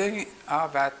this setting are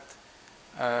that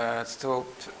so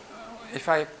if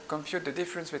I compute the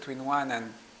difference between 1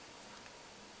 and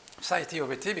psi t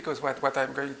over t, because what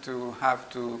I'm going to have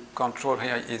to control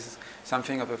here is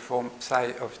something of the form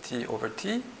psi of t over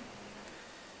t.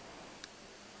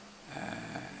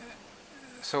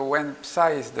 So when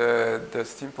psi is the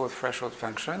simple threshold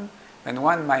function, then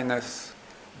 1 minus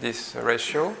this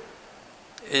ratio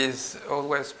is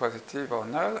always positive or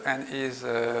null and is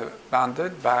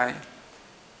bounded by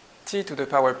t to the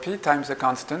power p times a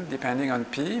constant depending on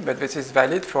p, but this is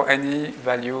valid for any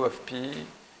value of p,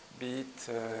 be it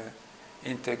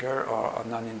integer or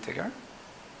non-integer.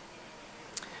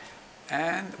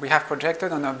 And we have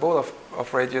projected on a ball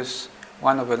of radius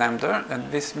 1 over lambda,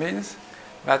 and this means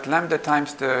that lambda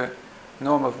times the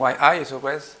norm of yi is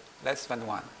always less than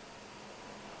 1.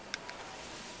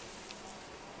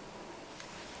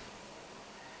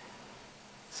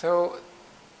 So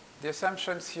the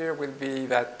assumptions here will be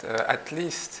that at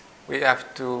least we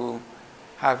have to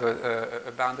have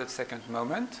a bounded second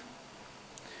moment.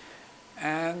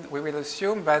 And we will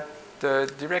assume that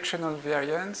the directional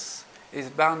variance is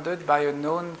bounded by a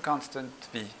known constant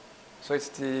v. So it's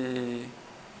the,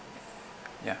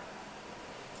 yeah.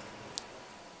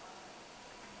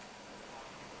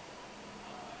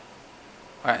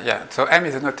 Yeah, so m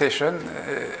is a notation.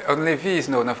 Only v is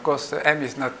known. Of course, m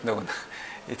is not known.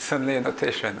 It's only a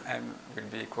notation. M will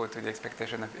be equal to the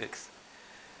expectation of x.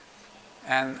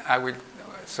 And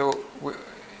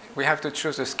we have to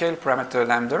choose a scale parameter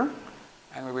lambda,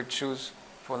 and we will choose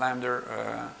for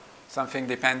lambda something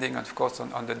depending, of course,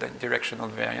 on the directional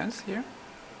variance here,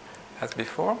 as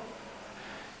before.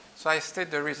 So I state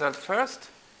the result first.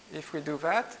 If we do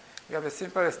that, we have a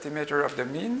simple estimator of the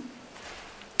mean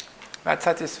that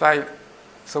satisfies.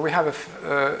 So we have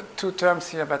two terms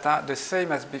here that are the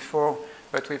same as before,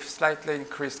 but with slightly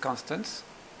increased constants.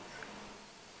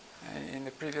 In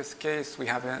the previous case, we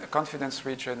have a confidence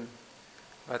region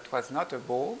that was not a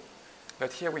ball,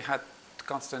 but here we had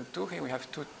constant 2, here we have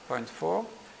 2.4,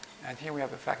 and here we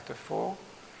have a factor 4.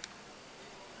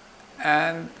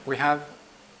 And we have,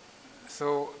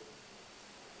 so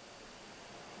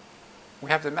we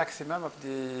have the maximum of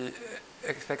the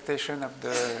expectation of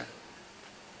the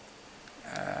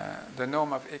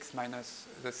norm of x minus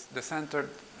the centered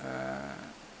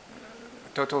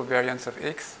total variance of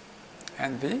x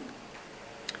and v.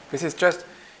 This is just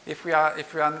if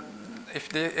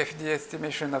the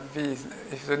estimation of v is,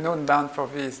 if the known bound for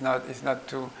v is not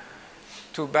too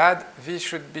bad, v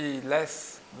should be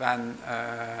less than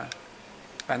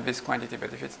this quantity.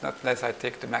 But if it's not less, I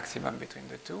take the maximum between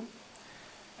the two.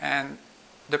 And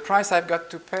the price I've got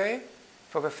to pay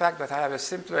for the fact that I have a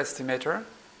simpler estimator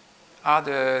are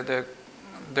the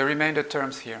remainder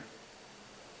terms here.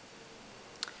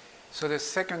 So the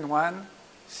second one,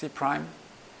 C prime,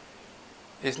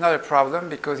 is not a problem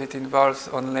because it involves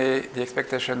only the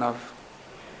expectation of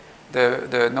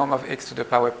the norm of x to the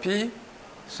power p.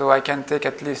 So I can take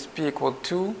at least p equal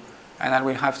 2, and I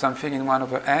will have something in 1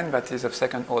 over n that is of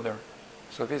second order.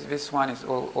 So this one is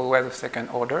always of second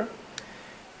order.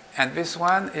 And this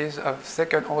one is of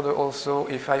second order also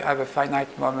if I have a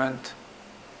finite moment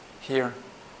here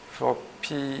for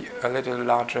p a little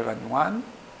larger than 1.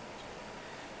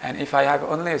 And if I have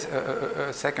only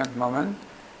a second moment,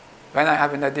 then I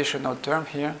have an additional term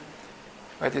here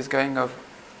that is going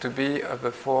to be of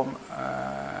the form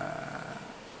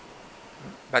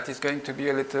that is going to be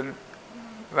a little,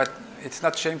 but it's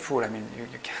not shameful. I mean, you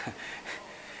can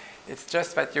it's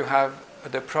just that you have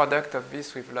the product of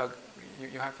this with log,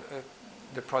 you have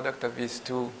the product of these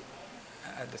two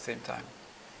at the same time.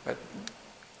 But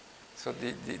so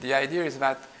the idea is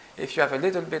that if you have a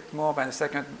little bit more than a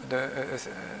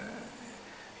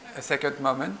second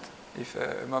moment, if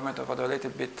a moment of order a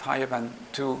little bit higher than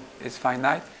 2 is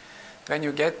finite, then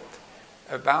you get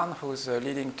a bound whose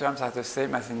leading terms are the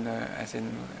same as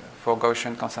in for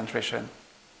Gaussian concentration,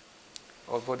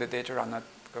 although the data are not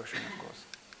Gaussian, of course.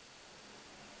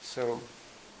 So,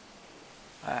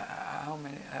 how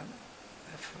many?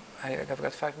 I've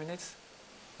got 5 minutes.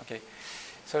 Okay.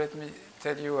 So let me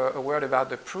tell you a word about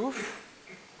the proof.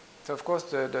 So of course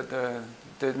the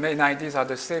main ideas are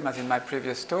the same as in my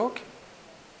previous talk.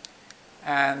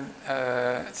 And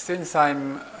since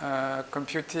I'm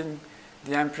computing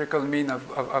the empirical mean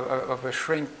of a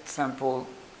shrinked sample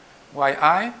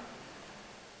yi,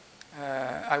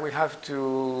 I will have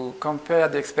to compare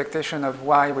the expectation of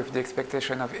y with the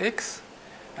expectation of x,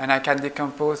 and I can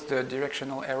decompose the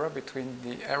directional error between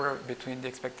the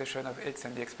expectation of x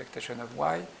and the expectation of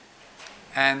y,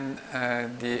 and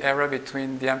the error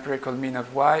between the empirical mean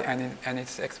of y and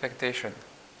its expectation.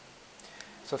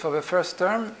 So for the first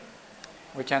term,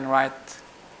 we can write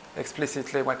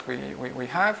explicitly what we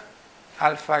have.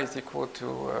 Alpha is equal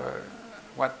to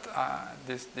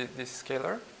this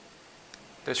scalar,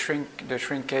 the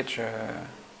shrinkage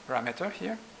parameter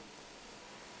here.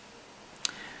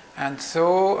 And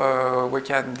so we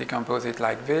can decompose it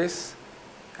like this,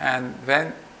 and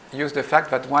then use the fact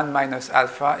that 1 minus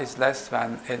alpha is less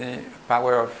than any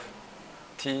power of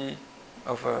t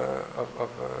of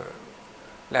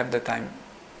lambda time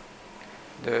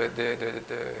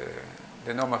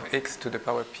the norm of x to the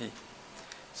power p.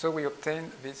 So we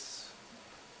obtain this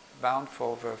bound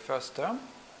for the first term,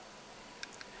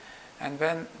 and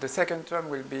then the second term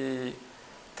will be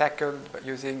tackled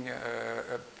using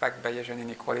a PAC-Bayesian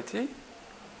inequality.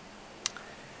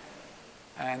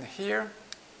 And here,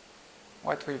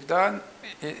 what we've done,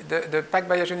 the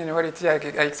PAC-Bayesian inequality I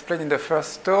explained in the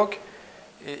first talk,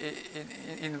 it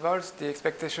involves the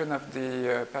expectation of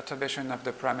the perturbation of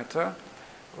the parameter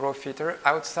rho theta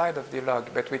outside of the log,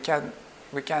 but we can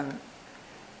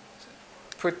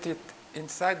put it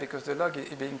inside because the log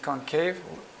being concave,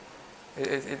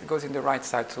 it goes in the right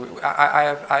side. So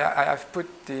I have put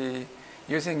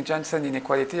using Jensen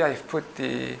inequality, I've put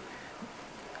the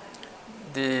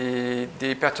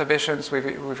perturbations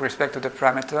with respect to the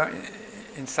parameter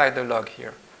inside the log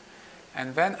here.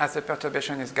 And then as the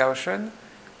perturbation is Gaussian,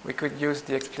 we could use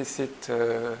the explicit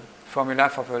formula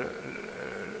for the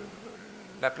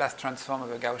Laplace transform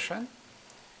of a Gaussian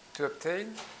to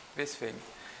obtain this thing.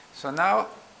 So now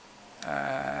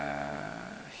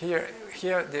here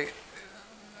the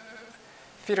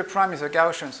theta prime is a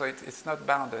Gaussian, so it's not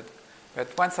bounded.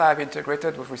 But once I have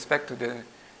integrated with respect to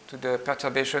the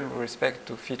perturbation with respect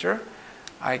to theta,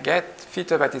 I get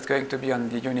theta that is going to be on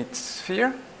the unit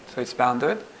sphere, so it's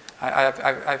bounded. I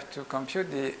have to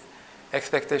compute the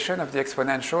expectation of the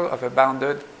exponential of a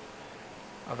bounded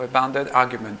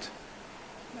argument.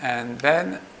 And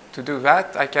then to do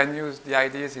that, I can use the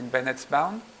ideas in Bennett's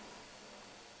bound.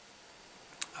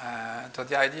 So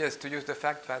the idea is to use the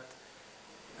fact that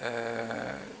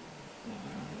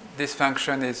this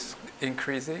function is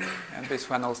increasing, and this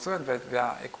one also, and that they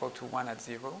are equal to 1 at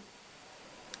 0.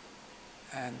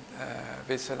 And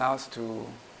this allows to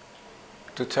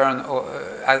turn,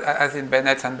 as in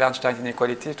Bennett's and Bernstein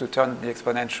inequality, to turn the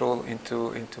exponential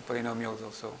into polynomials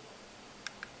also.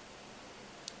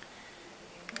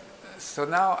 So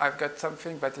now I've got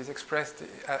something that is expressed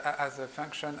as a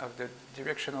function of the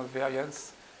directional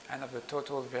variance and of the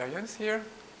total variance here.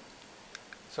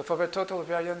 So for the total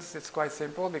variance, it's quite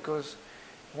simple because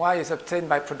y is obtained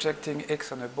by projecting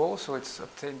x on a ball, so it's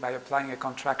obtained by applying a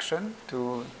contraction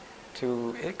to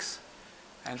x,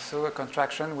 and so a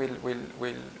contraction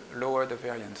will lower the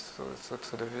variance. So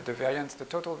the variance, the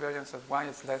total variance of y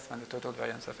is less than the total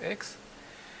variance of x.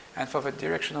 And for the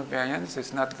directional variance,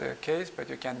 it's not the case, but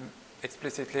you can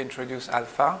explicitly introduce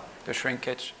alpha, the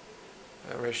shrinkage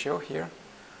ratio here,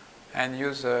 and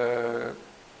use a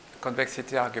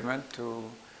convexity argument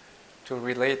to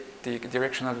relate the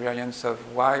directional variance of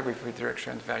y with the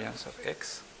directional variance of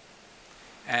x.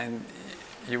 And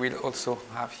you will also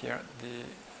have here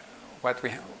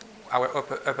our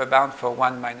upper bound for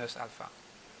 1 minus alpha.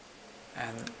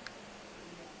 And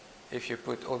if you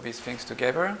put all these things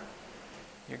together,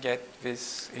 you get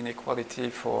this inequality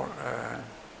for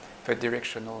the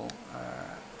directional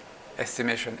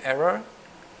estimation error.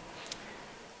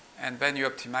 And then you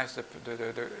optimize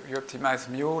you optimize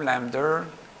mu, lambda,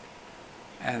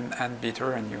 and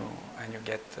beta, and you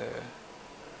get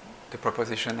the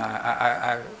proposition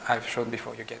I've shown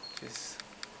before. You get this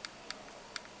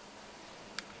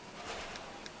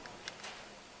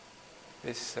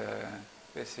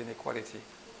inequality.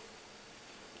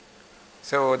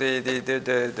 So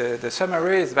the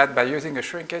summary is that by using a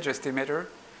shrinkage estimator,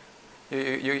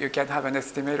 you can have an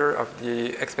estimator of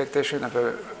the expectation of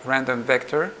a random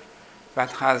vector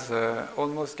that has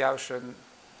almost Gaussian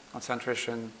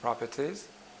concentration properties,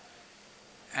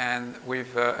 and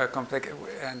with a complex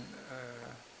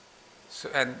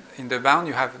and in the bound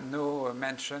you have no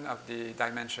mention of the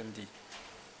dimension d.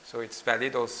 So it's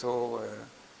valid also,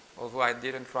 although I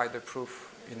didn't write the proof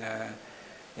in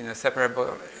a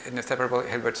separable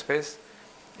Hilbert space.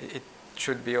 It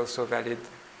should be also valid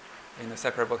in a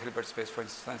separable Hilbert space, for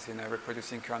instance, in a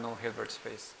reproducing kernel Hilbert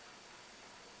space.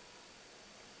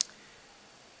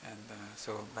 And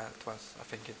so that was, I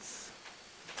think it's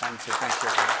time to thank you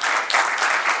again.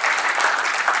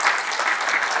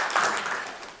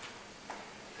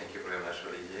 Thank you very much,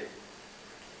 Olivier.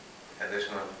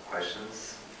 Additional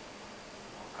questions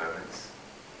or comments?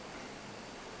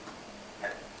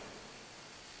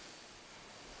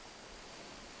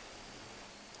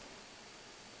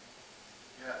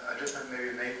 Yeah, I just have maybe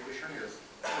a naive question. Yes,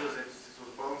 how does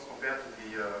those bounds compare to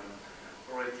the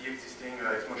already existing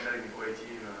exponential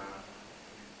inequality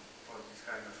this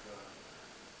kind of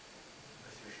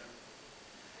estimation?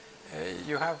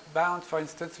 You have bound, for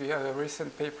instance, we have a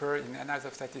recent paper in Annals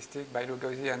of Statistics by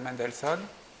Lugosi and Mendelssohn,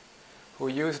 who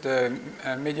used a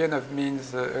median of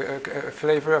means, a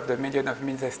flavor of the median of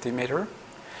means estimator.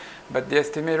 But the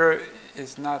estimator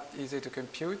is not easy to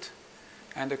compute,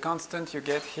 and the constant you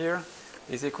get here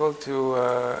is equal to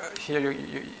here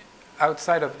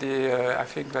outside of the. I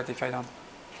think that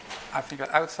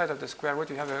outside of the square root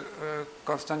you have a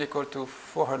constant equal to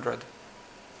 400.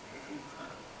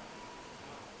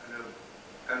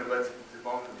 And what's the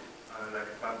bound,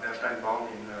 like Bernstein bound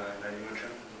in the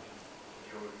dimension?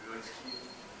 Your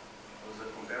how does that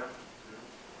compare?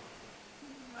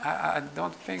 I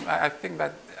don't think. I think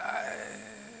that.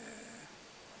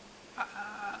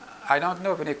 I don't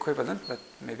know of an equivalent, but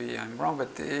maybe I'm wrong.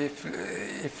 But if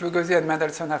Lugosi and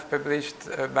Mendelssohn have published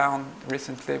a bound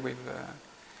recently with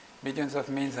medians of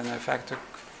means and a factor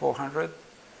 400, it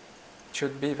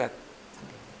should be that.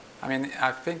 I mean,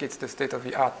 I think it's the state of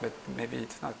the art, but maybe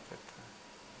it's not. But,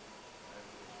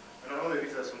 I don't know, maybe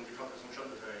there's some different assumption,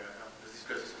 but let's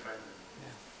discuss this offline.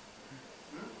 Yeah.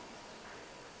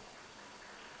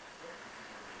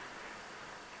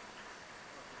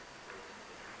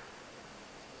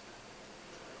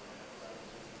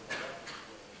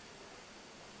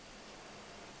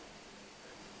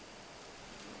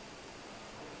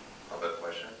 Other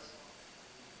questions?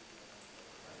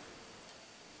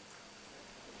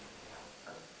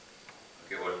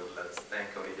 Okay, well, let's thank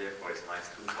Olivier for his nice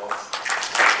 2 talks.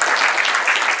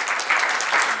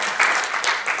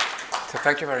 So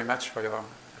thank you very much for your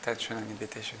attention and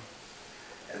invitation.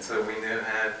 And so we now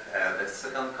have the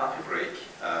second coffee break,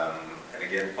 and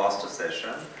again, faster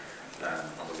session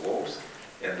on the walls.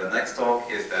 And the next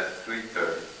talk is at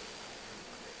 3:30.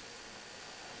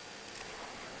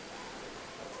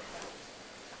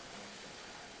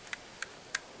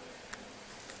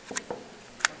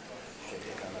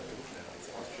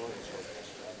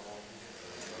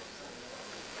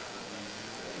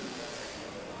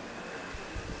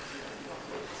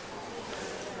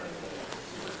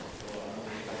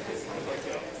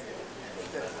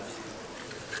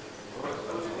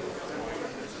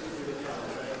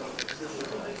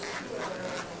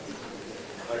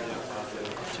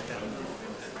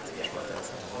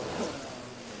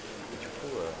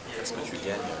 Ce que tu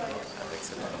gagnes avec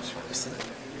cette fonction ici,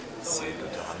 c'est de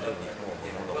te ramener uniquement au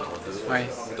moment d'ordre 2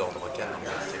 ou d'ordre 4 en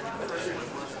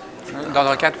calcul.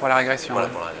 D'ordre 4 pour la régression. Voilà,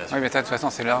 pour la régression. Oui, mais de toute façon,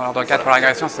 c'est l'ordre 4 pour la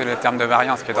régression, c'est le terme de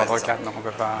variance qui est d'ordre 4, donc on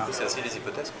peut pas. C'est aussi les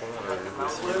hypothèses qu'ont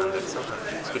Lugosi et Mendelssohn.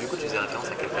 Parce que du coup, tu faisais référence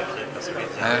à quel papier? Parce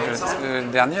que Le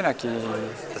dernier là qui.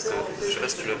 Parce que je sais pas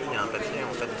si tu l'as vu, il y a un papier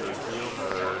en fait de Guillaume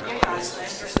et il a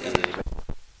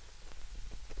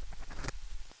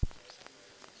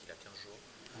 15 jours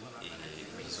et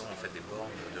où ils ont en fait des bornes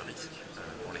de risque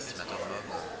pour l'estimateur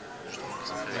MOB, justement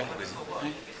qu'ils ont fait avec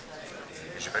Lugosi.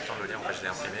 J'ai pas le temps de le lire, en fait je l'ai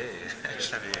imprimé et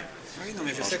je l'avais. Oui, non,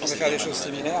 mais je sais qu'on peut faire des choses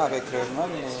similaires avec le MOB,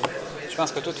 mais je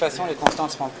pense que de toute façon les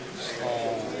constantes seront.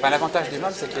 Enfin, l'avantage du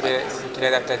MOB, c'est qu'il est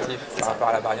adaptatif par rapport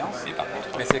à la variance.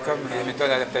 Mais c'est comme les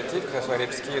méthodes adaptatives, que ce soit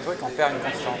les ski et trucs, on perd une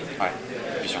constante. Ouais.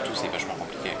 Et puis surtout, c'est vachement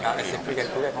compliqué. C'est plus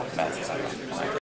calculé. Bah, c'est ça.